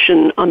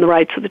Convention on the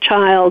Rights of the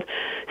Child.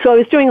 So I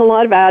was doing a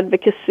lot of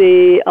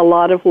advocacy, a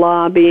lot of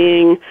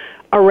lobbying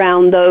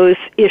around those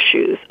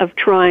issues of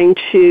trying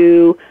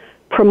to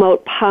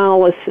promote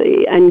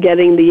policy and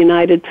getting the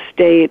United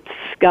States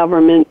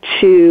government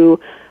to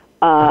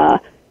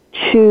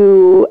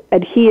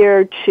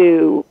adhere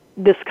to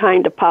this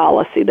kind of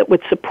policy that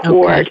would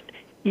support,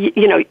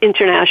 you know,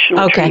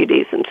 international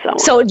treaties and so on.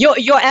 So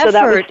your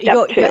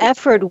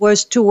effort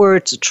was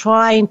towards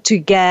trying to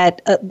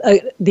get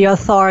the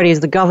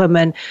authorities, the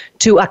government,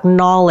 to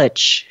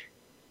acknowledge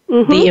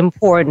the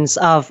importance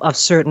of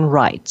certain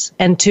rights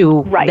and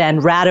to then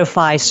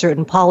ratify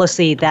certain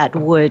policy that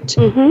would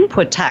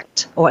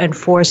protect or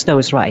enforce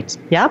those rights.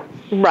 Yeah?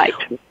 Right.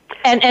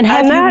 And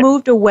have you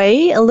moved a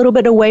little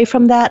bit away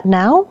from that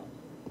now?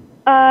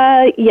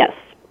 Yes.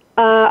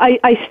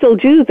 I still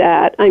do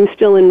that. I'm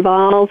still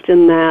involved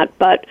in that.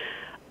 But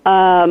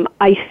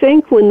I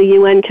think when the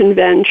UN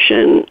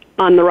Convention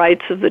on the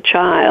Rights of the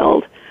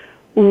Child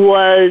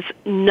was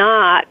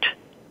not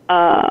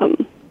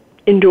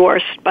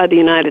endorsed by the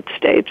United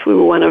States, we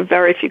were one of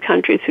very few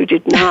countries who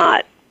did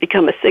not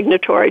become a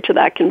signatory to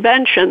that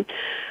convention.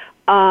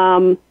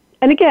 And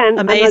again,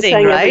 amazing,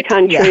 I'm not saying every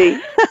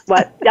country.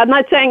 I'm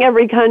not saying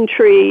every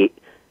country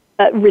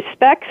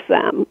respects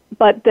them,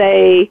 but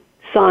they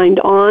signed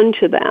on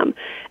to them.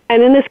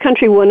 And in this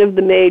country, one of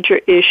the major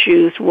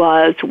issues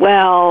was,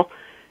 well,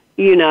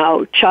 you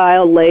know,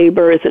 child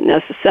labor isn't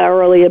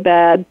necessarily a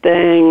bad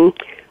thing.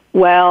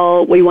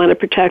 Well, we want to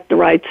protect the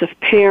rights of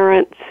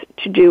parents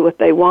to do what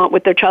they want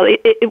with their child.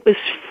 It was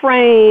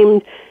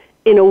framed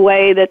in a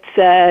way that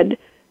said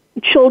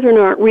children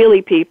aren't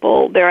really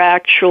people. They're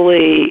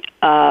actually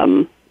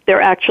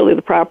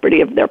the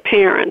property of their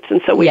parents,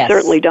 and so we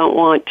certainly don't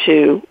want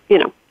to, you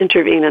know,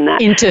 intervene in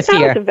that. Interfere.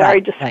 That was very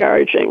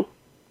discouraging.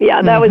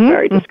 Yeah, that was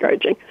very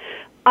discouraging.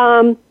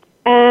 But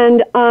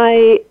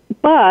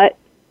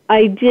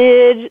I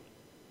did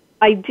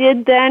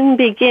then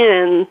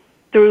begin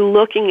through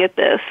looking at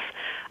this.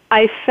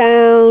 I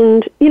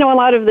found, a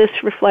lot of this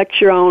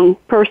reflects your own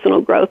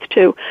personal growth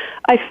too.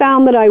 I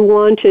found that I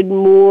wanted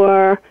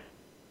more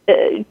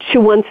to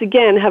once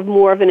again have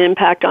more of an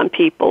impact on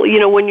people.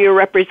 When you're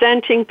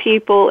representing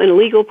people in a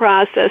legal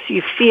process,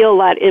 you feel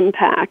that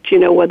impact,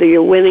 whether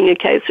you're winning a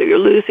case or you're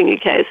losing a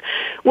case.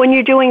 When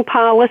you're doing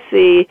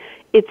policy,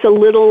 it's a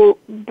little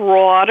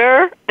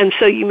broader, and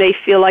so you may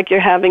feel like you're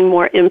having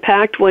more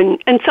impact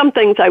and some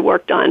things I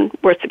worked on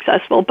were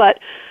successful, but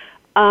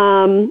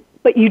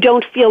you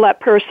don't feel that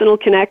personal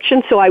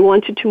connection, so I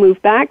wanted to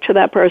move back to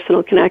that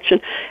personal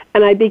connection,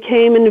 and I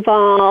became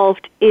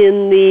involved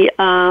in the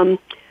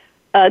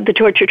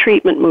torture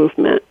treatment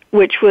movement,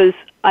 which was,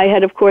 I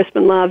had of course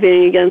been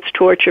lobbying against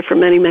torture for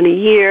many, many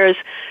years,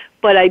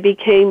 but I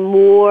became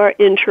more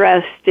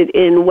interested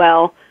in,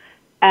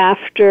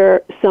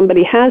 after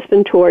somebody has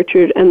been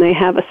tortured and they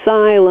have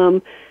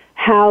asylum,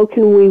 how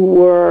can we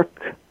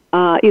work,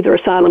 either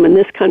asylum in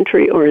this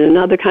country or in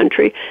another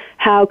country,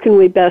 how can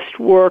we best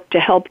work to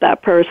help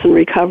that person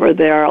recover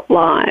their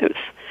lives?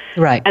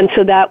 Right. And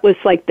so that was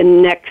like the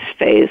next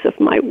phase of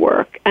my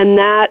work. And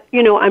that,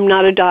 I'm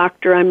not a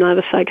doctor, I'm not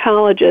a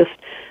psychologist.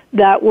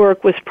 That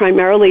work was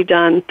primarily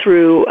done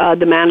through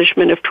the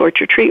management of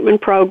torture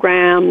treatment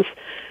programs,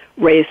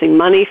 raising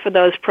money for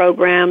those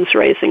programs,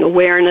 raising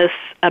awareness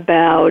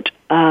about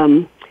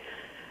the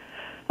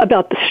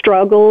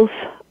struggles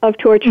of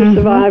torture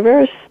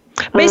survivors.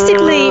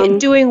 Basically,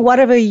 doing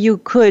whatever you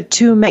could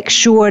to make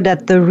sure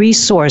that the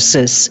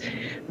resources,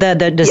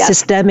 the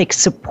systemic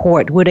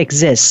support would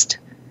exist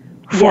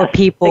for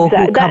people who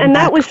come back and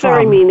that was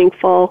very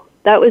meaningful.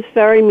 That was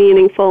very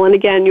meaningful. And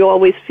again, you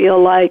always feel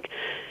like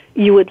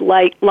you would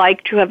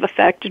like to have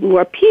affected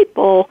more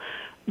people,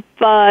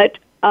 but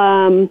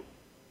as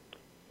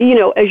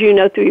you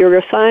know through your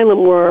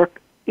asylum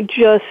work,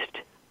 just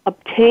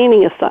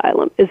obtaining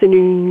asylum is an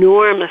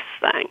enormous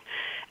thing.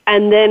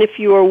 And then if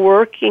you are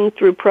working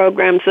through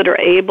programs that are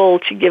able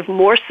to give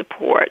more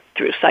support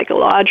through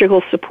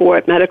psychological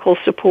support, medical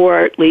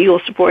support, legal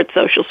support,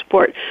 social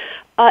support,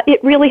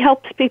 it really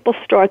helps people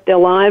start their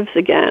lives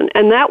again.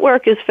 And that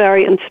work is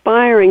very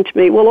inspiring to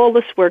me. Well, all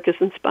this work is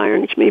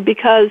inspiring to me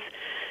because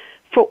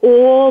for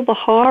all the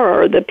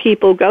horror that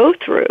people go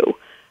through,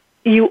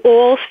 you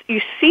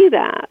see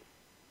that.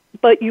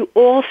 But you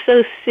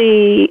also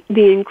see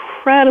the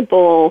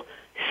incredible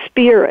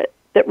spirit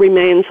that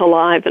remains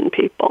alive in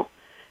people.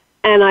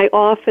 And I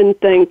often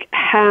think,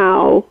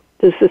 how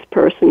does this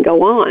person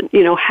go on?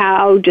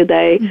 How do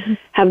they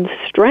have the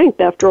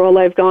strength after all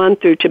they've gone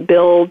through to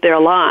build their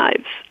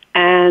lives?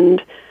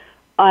 And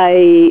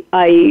I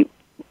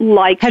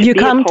like Have to you be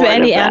a come part to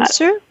any of that.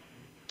 answer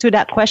to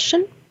that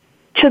question?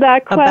 To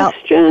that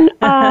question?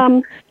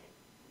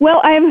 Well,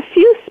 I have a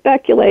few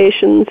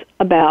speculations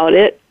about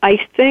it. I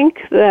think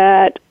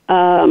that,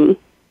 and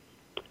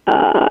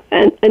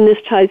this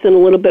ties in a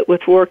little bit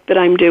with work that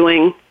I'm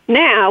doing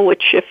now,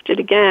 which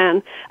shifted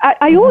again.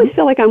 I always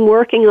feel like I'm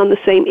working on the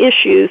same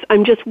issues.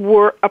 I'm just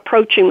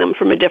approaching them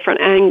from a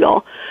different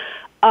angle.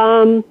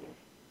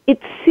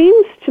 It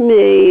seems to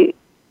me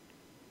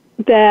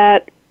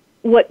that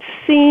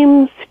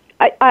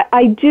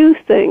I do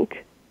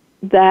think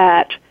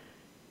that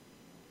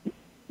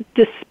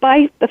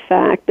despite the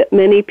fact that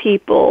many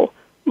people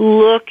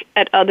look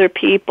at other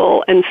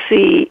people and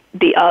see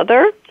the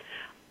other,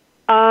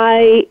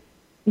 I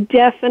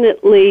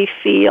definitely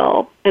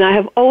feel, and I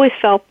have always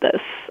felt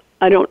this,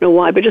 I don't know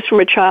why, but just from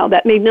a child,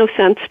 that made no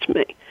sense to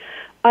me.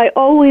 I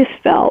always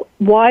felt,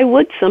 why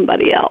would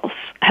somebody else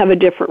have a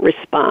different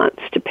response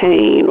to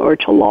pain or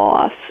to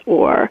loss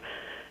or,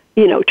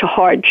 to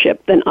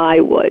hardship than I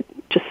would,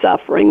 to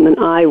suffering than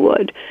I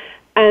would?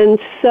 And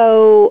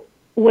so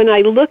when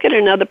I look at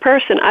another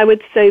person, I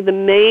would say the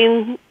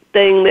main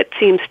thing that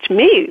seems to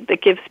me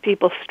that gives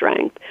people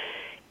strength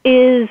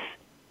is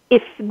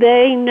if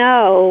they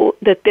know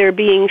that they're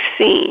being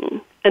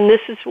seen. And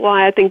this is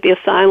why I think the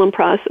asylum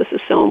process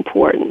is so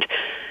important.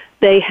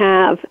 They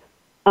have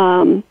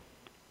a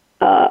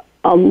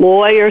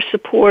lawyer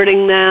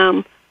supporting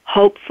them,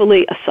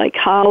 hopefully a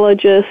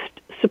psychologist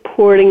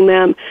supporting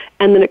them,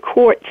 and then a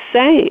court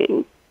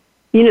saying,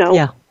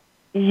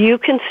 you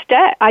can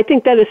stay. I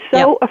think that is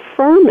so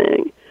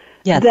affirming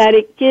that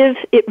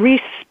it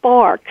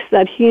re-sparks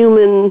that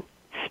human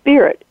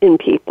spirit in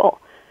people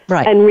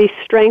and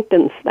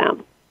re-strengthens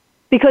them.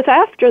 Because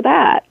after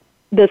that,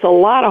 there's a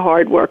lot of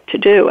hard work to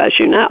do, as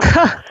you know.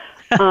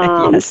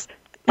 Yes.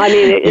 I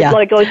mean,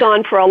 it goes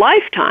on for a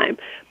lifetime.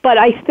 But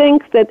I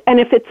think that, and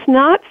if it's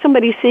not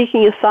somebody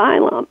seeking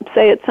asylum,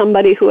 say it's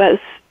somebody who has,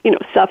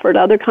 suffered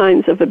other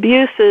kinds of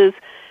abuses,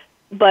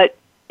 but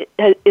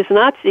is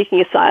not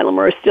seeking asylum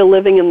or is still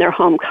living in their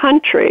home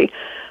country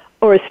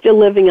or is still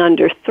living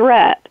under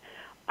threat,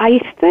 I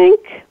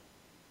think,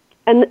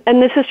 and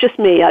this is just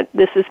me,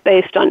 this is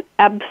based on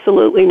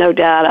absolutely no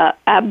data,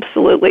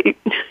 absolutely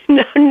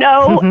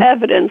no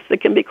evidence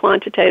that can be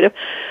quantitative,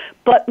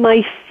 but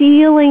my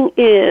feeling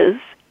is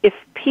if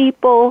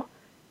people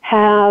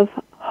have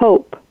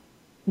hope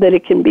that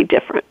it can be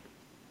different.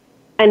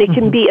 And it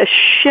can be a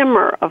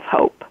shimmer of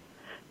hope,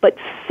 but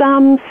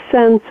some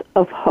sense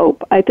of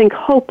hope. I think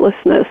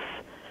hopelessness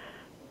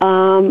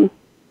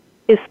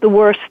is the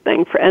worst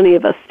thing for any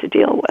of us to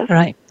deal with.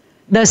 Right.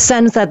 The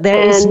sense that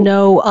there is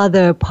no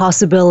other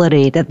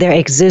possibility, that there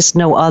exists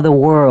no other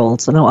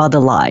worlds, no other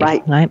life.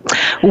 Right.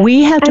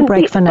 We have to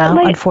break for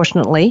now,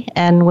 unfortunately.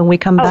 And when we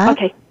come back,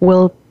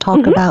 we'll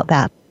talk about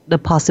that, the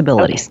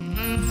possibilities.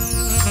 Okay.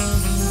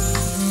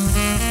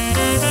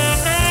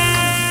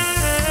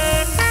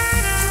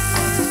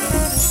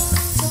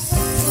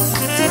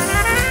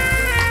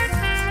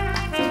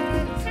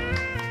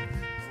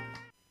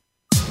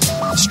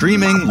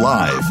 Streaming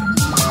live,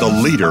 the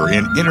leader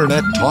in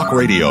Internet talk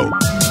radio,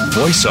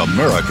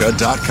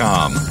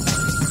 VoiceAmerica.com.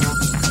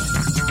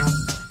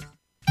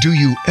 Do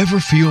you ever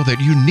feel that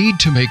you need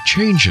to make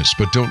changes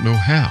but don't know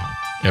how?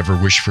 Ever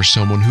wish for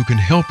someone who can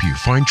help you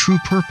find true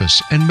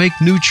purpose and make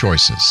new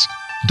choices?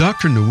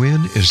 Dr.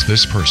 Nguyen is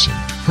this person.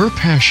 Her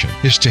passion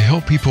is to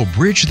help people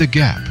bridge the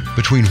gap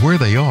between where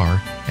they are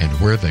and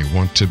where they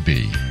want to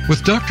be.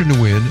 With Dr.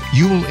 Nguyen,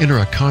 you will enter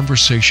a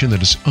conversation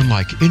that is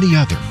unlike any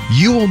other.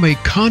 You will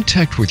make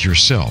contact with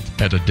yourself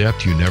at a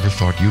depth you never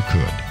thought you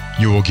could.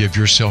 You will give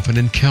yourself an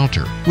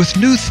encounter with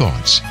new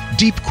thoughts,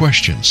 deep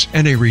questions,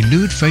 and a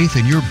renewed faith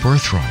in your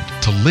birthright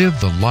to live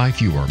the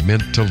life you are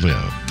meant to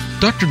live.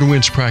 Dr.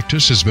 Nguyen's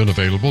practice has been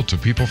available to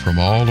people from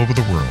all over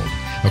the world,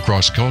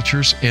 across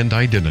cultures and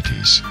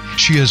identities.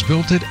 She has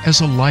built it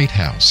as a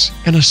lighthouse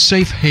and a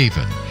safe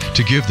haven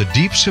to give the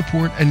deep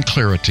support and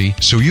clarity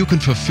so you can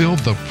fulfill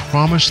the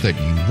promise that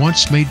you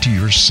once made to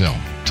yourself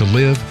to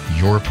live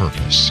your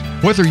purpose.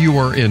 Whether you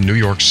are in New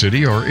York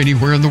City or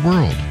anywhere in the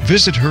world,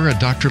 visit her at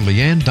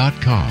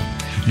drleanne.com.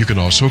 You can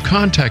also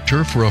contact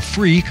her for a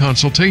free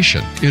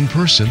consultation in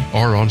person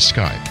or on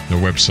Skype. The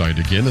website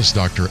again is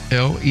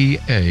drleannh.com.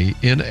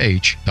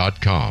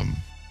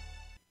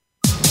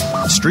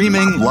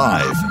 Streaming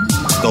live,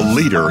 the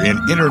leader in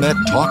Internet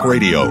talk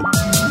radio,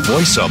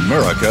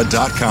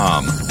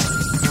 VoiceAmerica.com.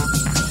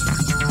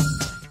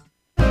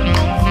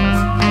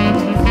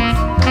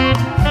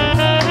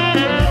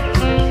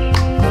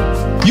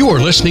 You are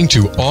listening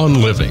to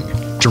On Living.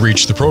 To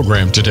reach the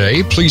program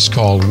today, please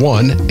call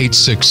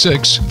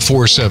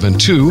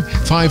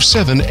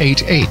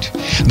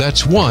 1-866-472-5788.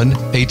 That's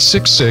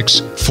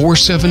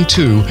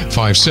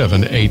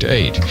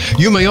 1-866-472-5788.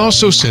 You may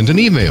also send an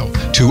email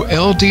to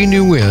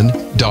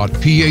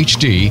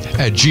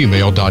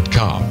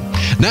ldnguyen.phd@gmail.com.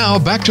 Now,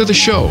 back to the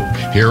show.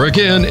 Here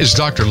again is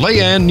Dr.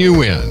 Leanne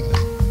Nguyen.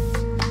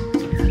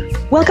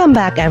 Welcome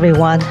back,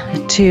 everyone,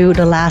 to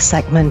the last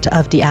segment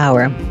of the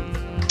hour.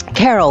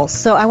 Carol,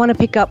 so I want to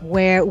pick up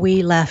where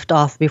we left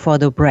off before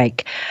the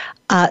break.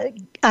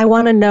 I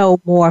want to know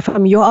more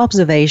from your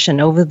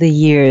observation over the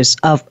years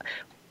of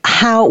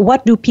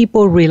what do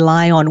people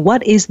rely on?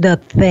 What is the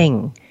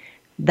thing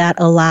that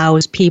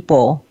allows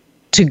people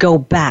to go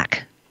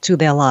back to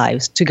their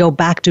lives, to go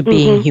back to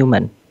being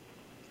human?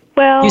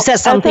 Well, you said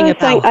something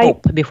about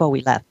hope before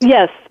we left.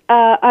 Yes,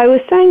 I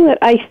was saying that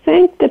I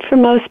think that for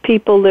most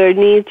people there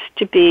needs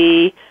to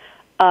be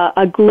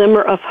a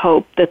glimmer of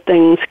hope that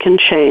things can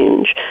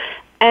change.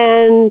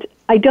 And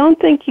I don't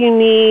think you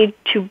need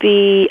to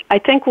be, I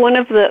think one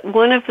of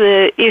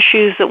the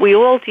issues that we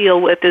all deal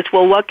with is,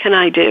 well, what can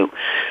I do?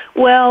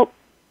 Well,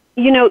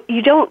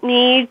 you don't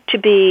need to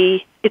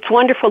be, it's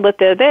wonderful that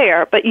they're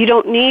there, but you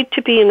don't need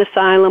to be an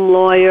asylum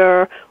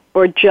lawyer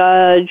or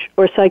judge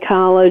or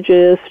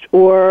psychologist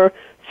or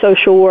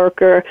social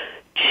worker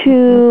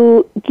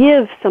to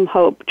give some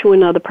hope to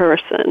another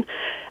person.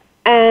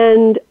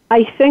 And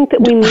I think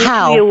that we need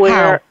to be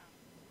aware. How?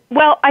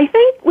 Well, I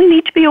think we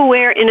need to be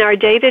aware in our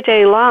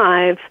day-to-day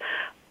lives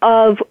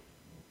of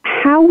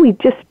how we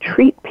just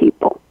treat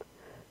people.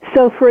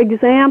 So, for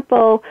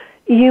example,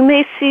 you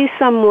may see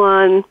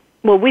someone,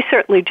 well, we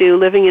certainly do,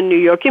 living in New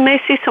York, you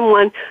may see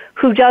someone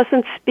who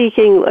doesn't speak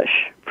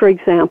English, for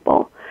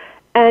example,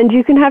 and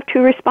you can have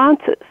two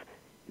responses.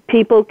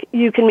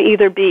 You can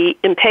either be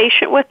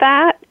impatient with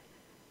that,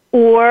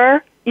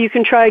 or you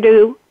can try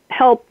to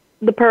help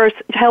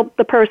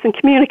the person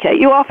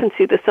communicate. You often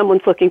see that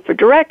someone's looking for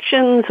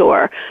directions,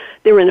 or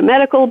they're in a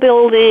medical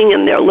building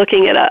and they're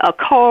looking at a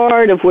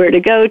card of where to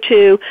go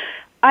to.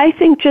 I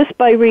think just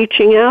by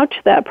reaching out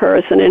to that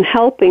person and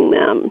helping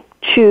them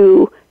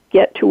to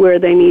get to where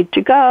they need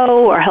to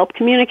go or help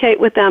communicate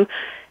with them,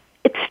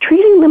 it's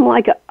treating them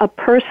like a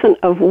person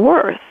of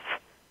worth.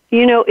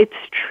 It's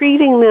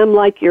treating them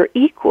like you're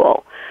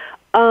equal.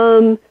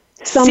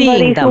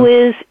 Somebody who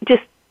is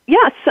just,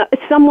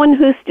 someone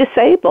who's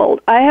disabled.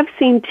 I have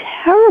seen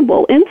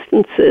terrible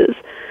instances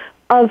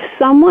of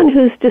someone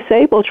who's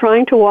disabled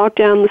trying to walk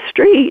down the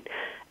street,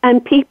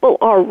 and people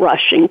are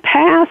rushing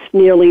past,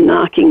 nearly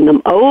knocking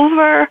them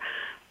over.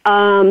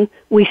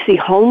 We see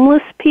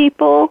homeless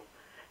people.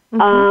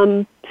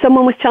 Someone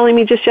was telling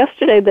me just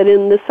yesterday that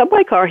in the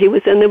subway car he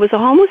was in, there was a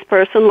homeless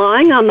person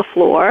lying on the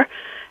floor,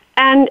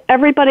 and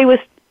everybody was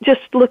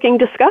just looking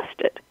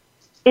disgusted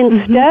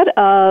instead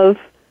of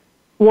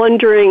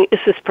wondering, is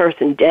this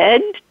person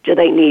dead? Do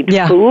they need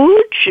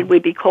food? Should we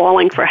be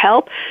calling for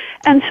help?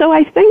 And so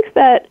I think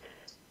that,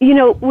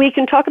 we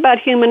can talk about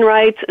human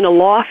rights in a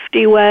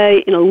lofty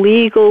way, in a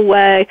legal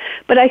way,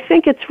 but I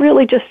think it's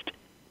really just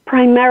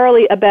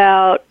primarily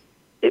about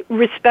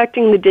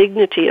respecting the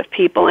dignity of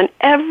people, and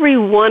every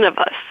one of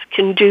us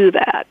can do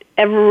that.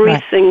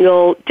 Every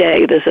single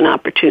day there's an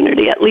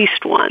opportunity, at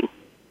least one.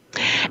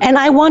 And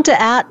I want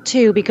to add,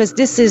 too, because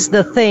this is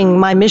the thing,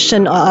 my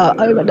mission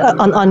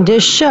on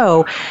this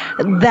show,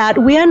 that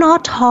we are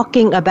not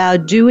talking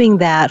about doing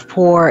that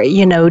for,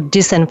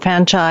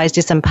 disenfranchised,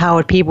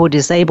 disempowered people,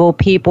 disabled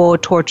people,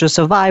 torture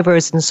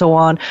survivors, and so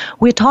on.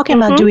 We're talking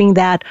about doing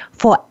that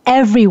for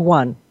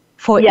everyone.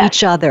 For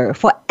each other,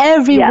 for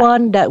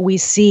everyone that we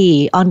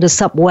see on the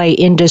subway,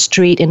 in the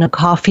street, in a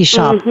coffee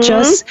shop.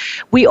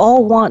 We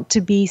all want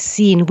to be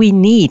seen. We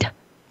need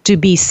to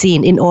be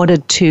seen in order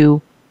to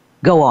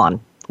go on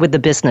with the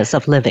business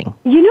of living.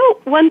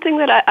 One thing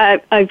that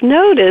I've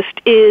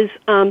noticed is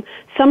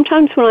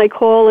sometimes when I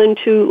call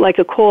into like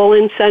a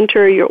call-in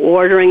center, you're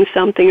ordering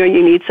something or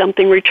you need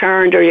something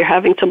returned or you're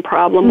having some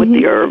problem with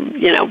your,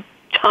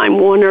 Time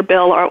Warner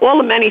bill or all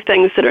the many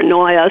things that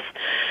annoy us.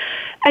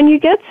 And you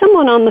get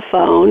someone on the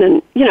phone, and,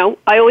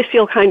 I always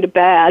feel kind of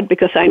bad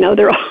because I know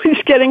they're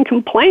always getting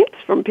complaints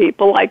from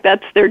people, like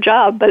that's their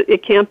job, but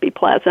it can't be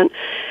pleasant.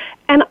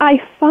 And I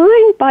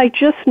find by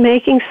just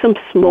making some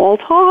small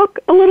talk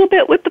a little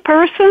bit with the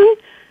person,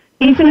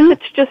 even if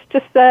it's just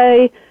to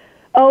say,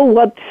 oh,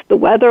 what's the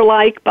weather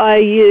like by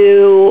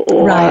you?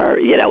 Or,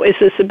 is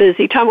this a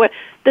busy time?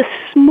 The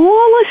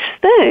smallest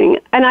thing,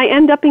 and I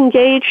end up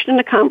engaged in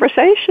a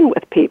conversation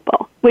with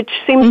people, which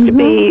seems to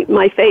be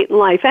my fate in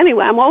life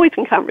anyway. I'm always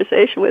in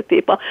conversation with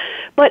people.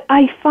 But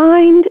I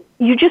find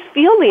you just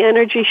feel the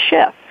energy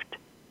shift.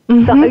 So,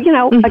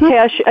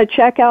 a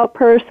checkout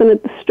person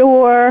at the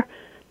store,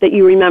 that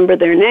you remember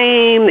their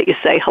name, that you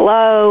say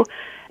hello.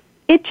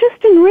 It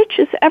just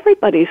enriches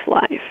everybody's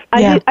life.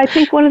 I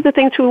think one of the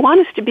things we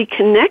want is to be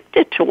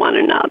connected to one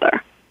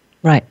another.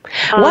 Right.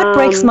 What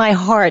breaks my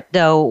heart,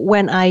 though,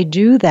 when I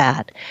do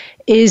that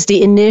is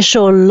the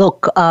initial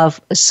look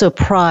of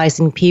surprise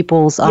in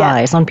people's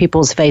eyes, on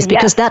people's face,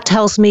 because that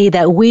tells me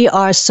that we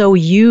are so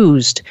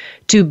used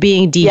to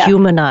being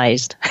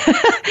dehumanized.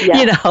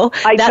 I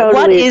that totally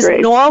what is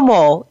agree.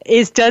 Normal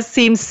just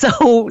seems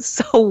so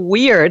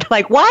weird.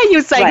 Like, why are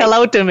you saying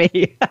hello to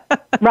me?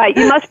 Right.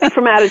 You must be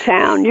from out of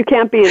town. You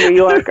can't be a New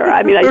Yorker.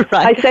 I mean,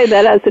 I say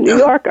that as a New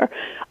Yorker.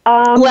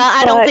 Well,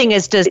 I don't think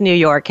it's just New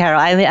York, Carol.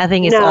 I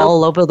think it's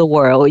all over the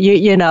world. Why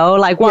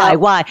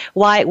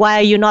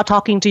are you not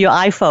talking to your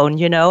iPhone?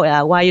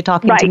 Why are you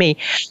talking to me?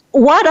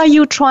 What are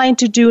you trying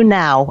to do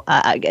now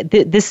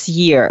this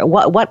year?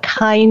 What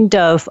kind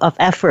of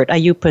effort are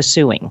you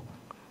pursuing?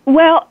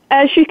 Well,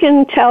 as you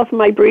can tell from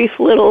my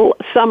brief little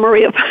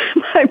summary of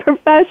my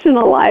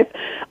professional life,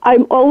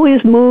 I'm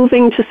always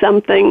moving to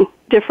something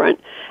different.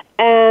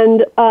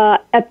 And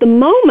at the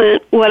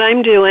moment, what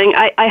I'm doing,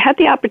 I had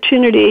the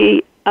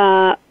opportunity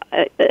to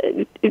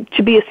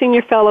be a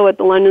senior fellow at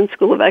the London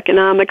School of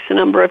Economics a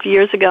number of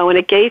years ago, and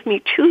it gave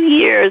me 2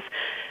 years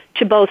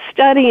to both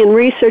study and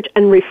research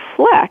and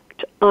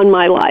reflect on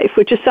my life,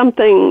 which is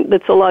something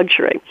that's a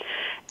luxury.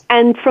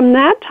 And from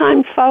that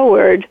time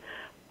forward,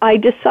 I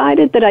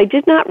decided that I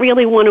did not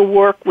really want to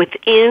work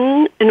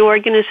within an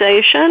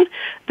organization,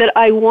 that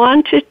I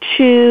wanted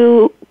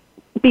to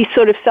be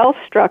sort of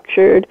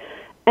self-structured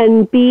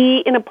and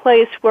be in a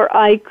place where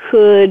I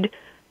could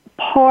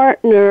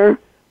partner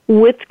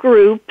with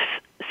groups.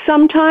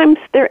 Sometimes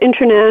they're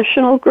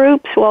international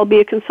groups who I'll be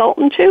a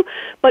consultant to,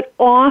 but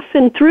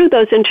often through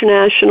those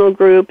international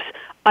groups,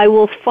 I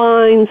will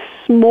find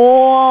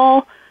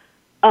small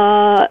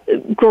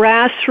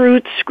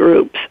grassroots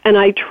groups, and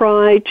I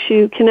try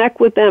to connect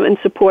with them and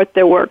support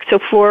their work. So,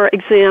 for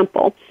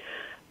example,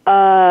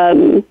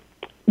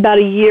 about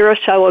a year or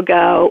so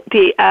ago,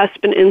 the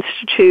Aspen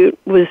Institute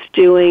was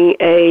doing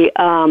a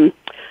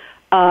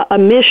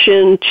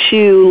mission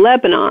to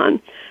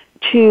Lebanon,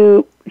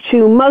 to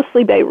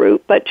mostly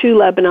Beirut, but to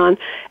Lebanon.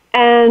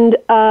 And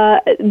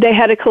they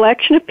had a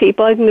collection of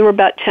people, I think there were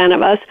about 10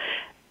 of us,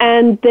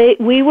 and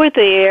we were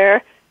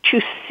there to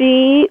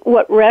see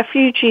what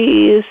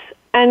refugees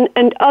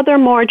and other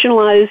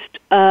marginalized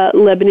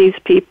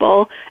Lebanese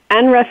people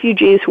and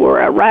refugees who were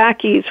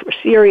Iraqis, were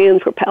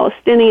Syrians, were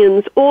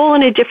Palestinians, all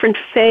in a different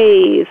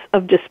phase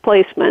of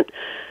displacement,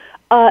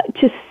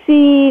 to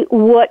see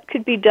what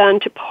could be done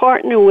to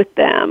partner with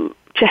them,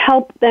 to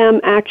help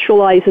them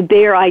actualize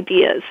their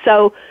ideas.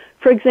 So,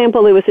 for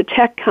example, there was a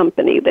tech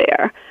company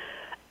there,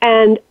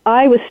 and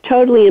I was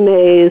totally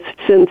amazed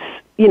since,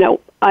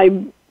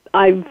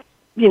 I'm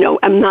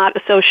not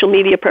a social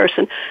media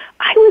person.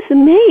 I was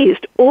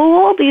amazed.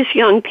 All these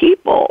young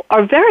people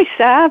are very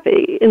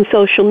savvy in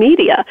social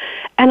media,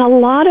 and a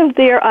lot of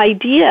their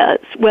ideas,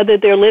 whether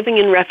they're living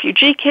in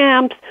refugee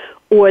camps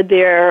or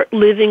they're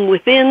living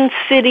within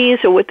cities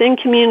or within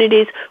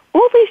communities,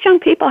 all these young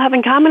people have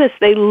in common is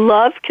they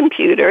love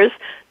computers,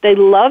 they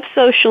love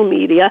social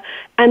media,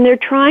 and they're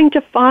trying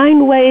to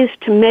find ways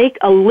to make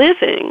a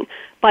living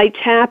by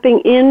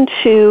tapping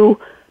into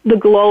the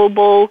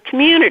global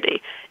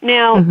community.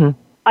 Now,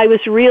 I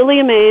was really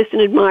amazed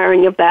and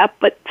admiring of that,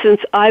 but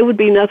since I would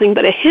be nothing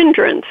but a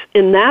hindrance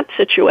in that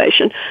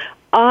situation,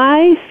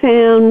 I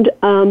found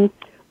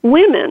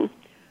women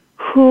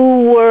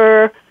who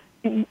were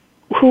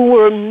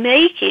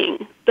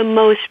making the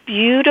most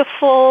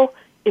beautiful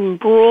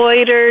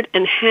embroidered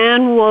and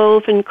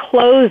hand-woven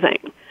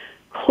clothing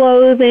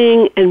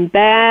and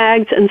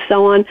bags and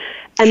so on.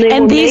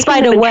 And these,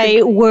 by the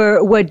way,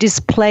 were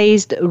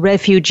displaced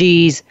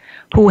refugees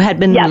who had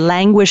been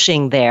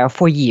languishing there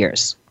for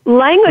years.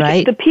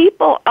 Right? The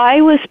people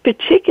I was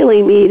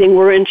particularly meeting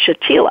were in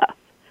Shatila.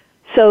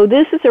 So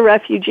this is a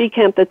refugee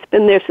camp that's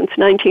been there since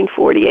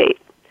 1948.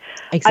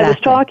 Exactly. I was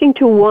talking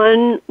to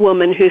one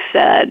woman who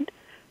said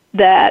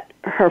that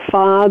her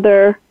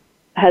father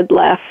had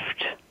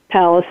left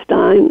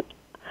Palestine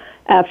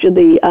after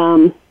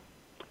the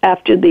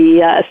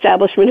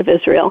establishment of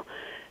Israel.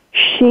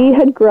 She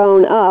had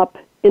grown up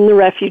in the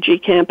refugee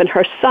camp, and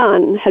her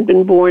son had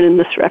been born in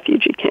this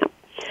refugee camp.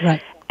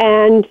 Right.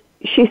 And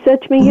she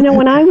said to me,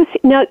 when I was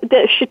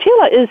the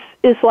Shatila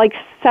is like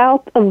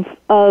south of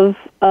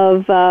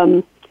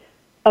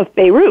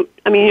Beirut.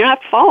 I mean, you're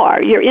not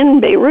far. You're in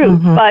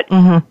Beirut, but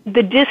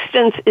the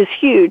distance is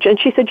huge. And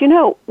she said,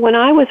 when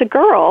I was a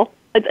girl,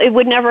 it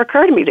would never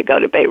occur to me to go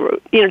to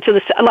Beirut.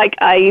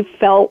 I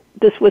felt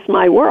this was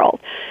my world.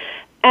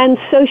 And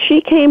so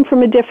she came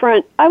from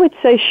I would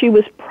say she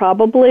was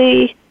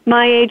probably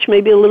my age,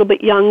 maybe a little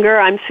bit younger.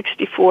 I'm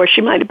 64.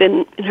 She might have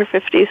been in her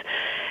 50s.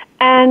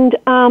 And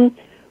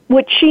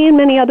what she and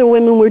many other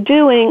women were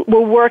doing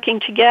were working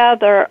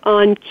together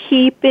on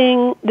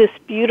keeping this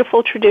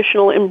beautiful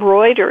traditional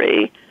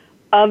embroidery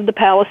of the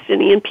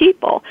Palestinian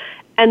people.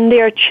 And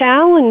their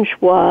challenge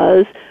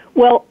was,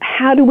 well,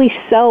 how do we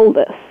sell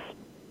this?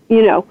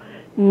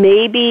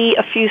 Maybe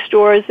a few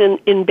stores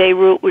in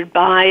Beirut would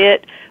buy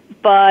it,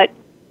 but,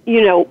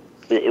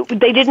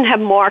 they didn't have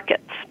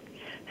markets.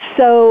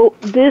 So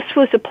this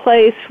was a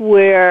place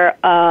where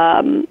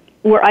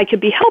I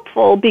could be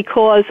helpful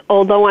because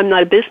although I'm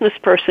not a business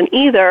person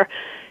either,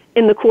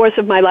 in the course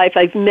of my life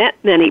I've met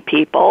many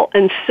people,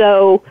 and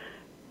so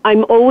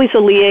I'm always a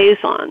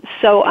liaison.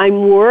 So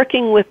I'm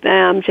working with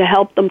them to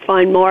help them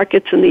find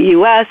markets in the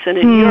U.S. and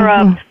in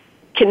Europe,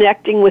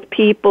 connecting with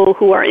people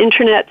who are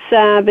internet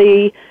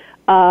savvy.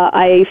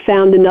 I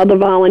found another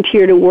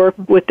volunteer to work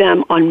with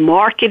them on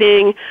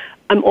marketing.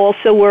 I'm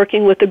also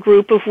working with a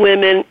group of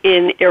women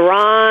in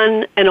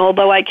Iran, and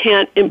although I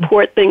can't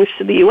import things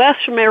to the U.S.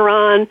 from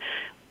Iran,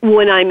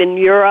 when I'm in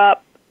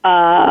Europe,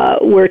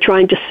 we're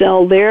trying to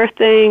sell their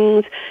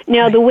things.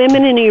 Now, the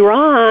women in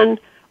Iran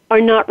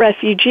are not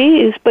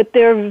refugees, but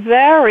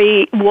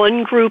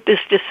one group is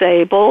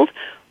disabled,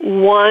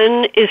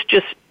 one is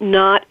just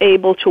not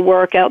able to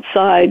work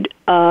outside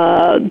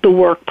the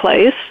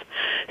workplace,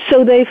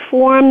 so they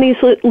form these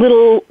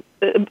little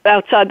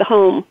outside the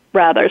home,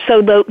 rather.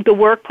 So the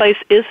workplace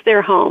is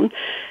their home.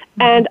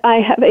 And I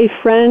have a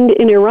friend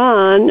in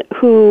Iran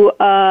who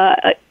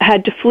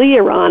had to flee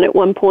Iran at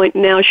one point.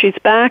 Now she's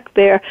back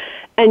there,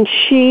 and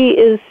she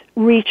is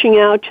reaching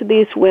out to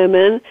these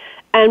women.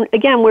 And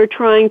again, we're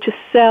trying to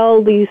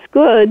sell these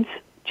goods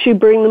to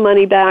bring the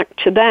money back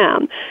to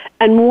them.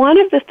 And one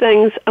of the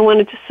things I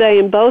wanted to say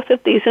in both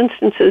of these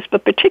instances,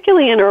 but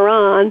particularly in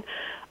Iran,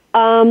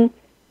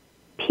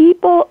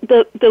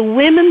 the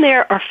women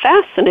there are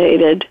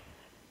fascinated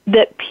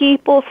that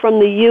people from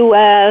the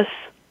U.S.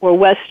 or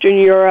Western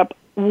Europe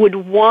would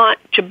want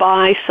to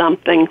buy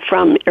something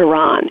from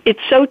Iran. It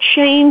so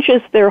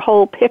changes their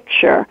whole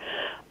picture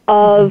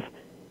of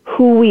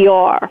who we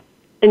are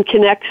and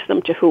connects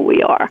them to who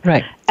we are.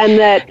 Right. And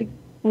that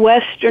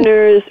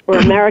Westerners or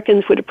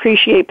Americans would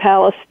appreciate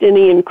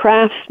Palestinian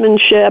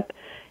craftsmanship,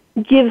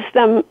 gives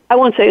them, I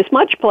won't say as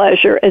much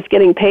pleasure as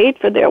getting paid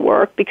for their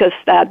work because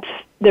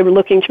they're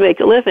looking to make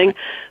a living,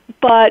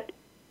 but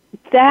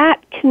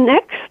that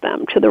connects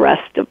them to the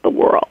rest of the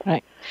world.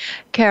 Right.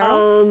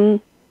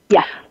 Carol?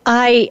 Yes.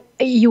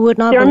 You would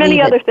not There are believe many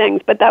it. other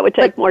things, but that would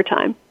take more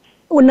time.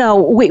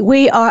 No,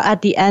 we are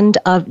at the end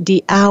of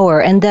the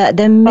hour, and there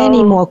are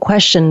many more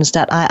questions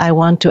that I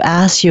want to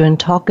ask you and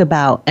talk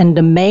about. And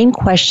the main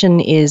question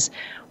is,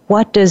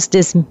 what does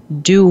this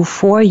do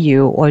for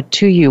you or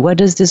to you? What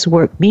does this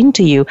work mean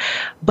to you?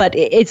 But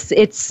it's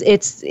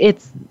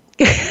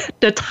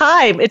the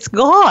time, it's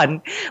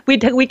gone. We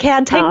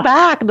can't take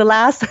back the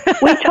last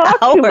we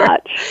talk hour. Too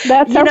much.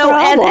 That's our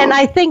problem. And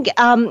I think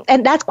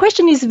and that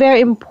question is very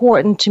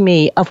important to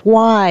me of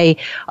why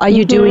are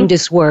you doing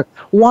this work?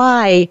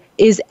 Why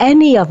is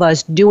any of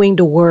us doing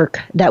the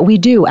work that we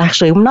do?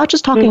 Actually, we're not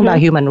just talking about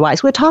human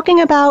rights. We're talking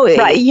about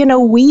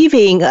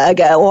weaving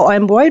or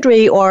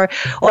embroidery or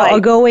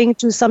going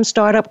to some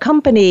startup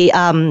company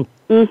or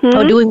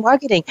doing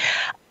marketing.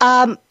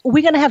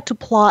 We're going to have to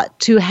plot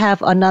to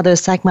have another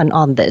segment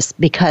on this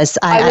because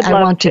I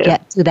want to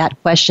get to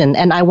that question,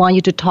 and I want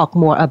you to talk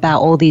more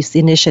about all these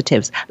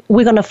initiatives.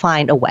 We're going to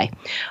find a way.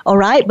 All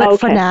right? But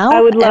for now,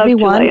 I would love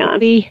everyone,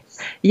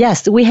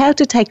 to, we have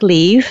to take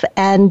leave,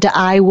 and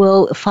I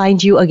will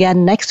find you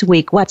again next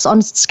week. What's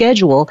on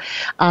schedule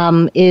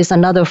is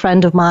another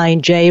friend of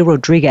mine, Jay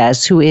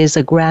Rodriguez, who is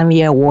a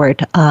Grammy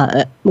Award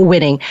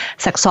winning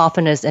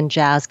saxophonist and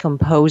jazz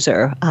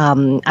composer.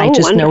 I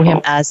just know him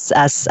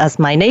as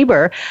my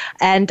neighbor,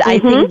 and I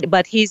think,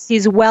 but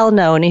he's well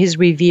known, he's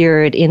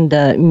revered in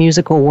the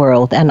musical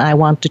world, and I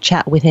want to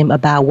chat with him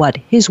about what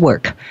his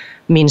work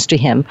means to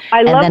him.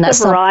 I love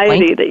the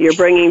variety that you're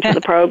bringing to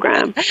the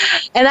program.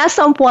 And at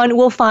some point,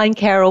 we'll find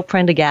Carol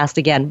Prendergast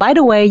again. By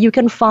the way, you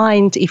can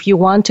find, if you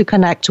want to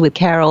connect with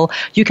Carol,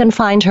 you can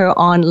find her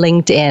on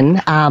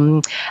LinkedIn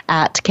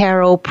at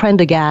Carol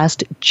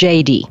Prendergast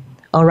JD.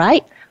 All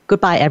right?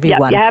 Goodbye,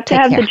 everyone. Yeah, you have to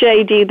have the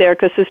JD there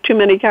because there's too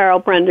many Carol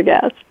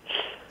Prendergast.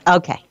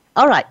 Okay.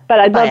 All right. But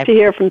I'd love to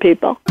hear from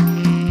people.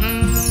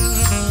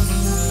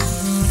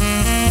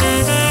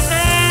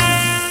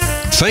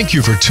 Thank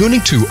you for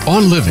tuning to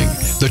On Living,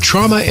 the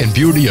Trauma and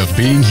Beauty of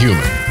Being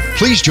Human.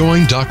 Please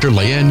join Dr.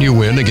 Leanne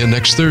Nguyen again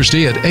next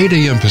Thursday at 8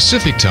 a.m.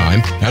 Pacific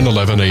Time and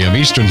 11 a.m.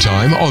 Eastern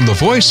Time on the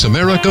Voice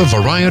America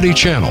Variety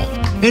Channel.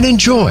 And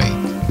enjoy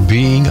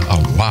being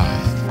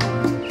alive.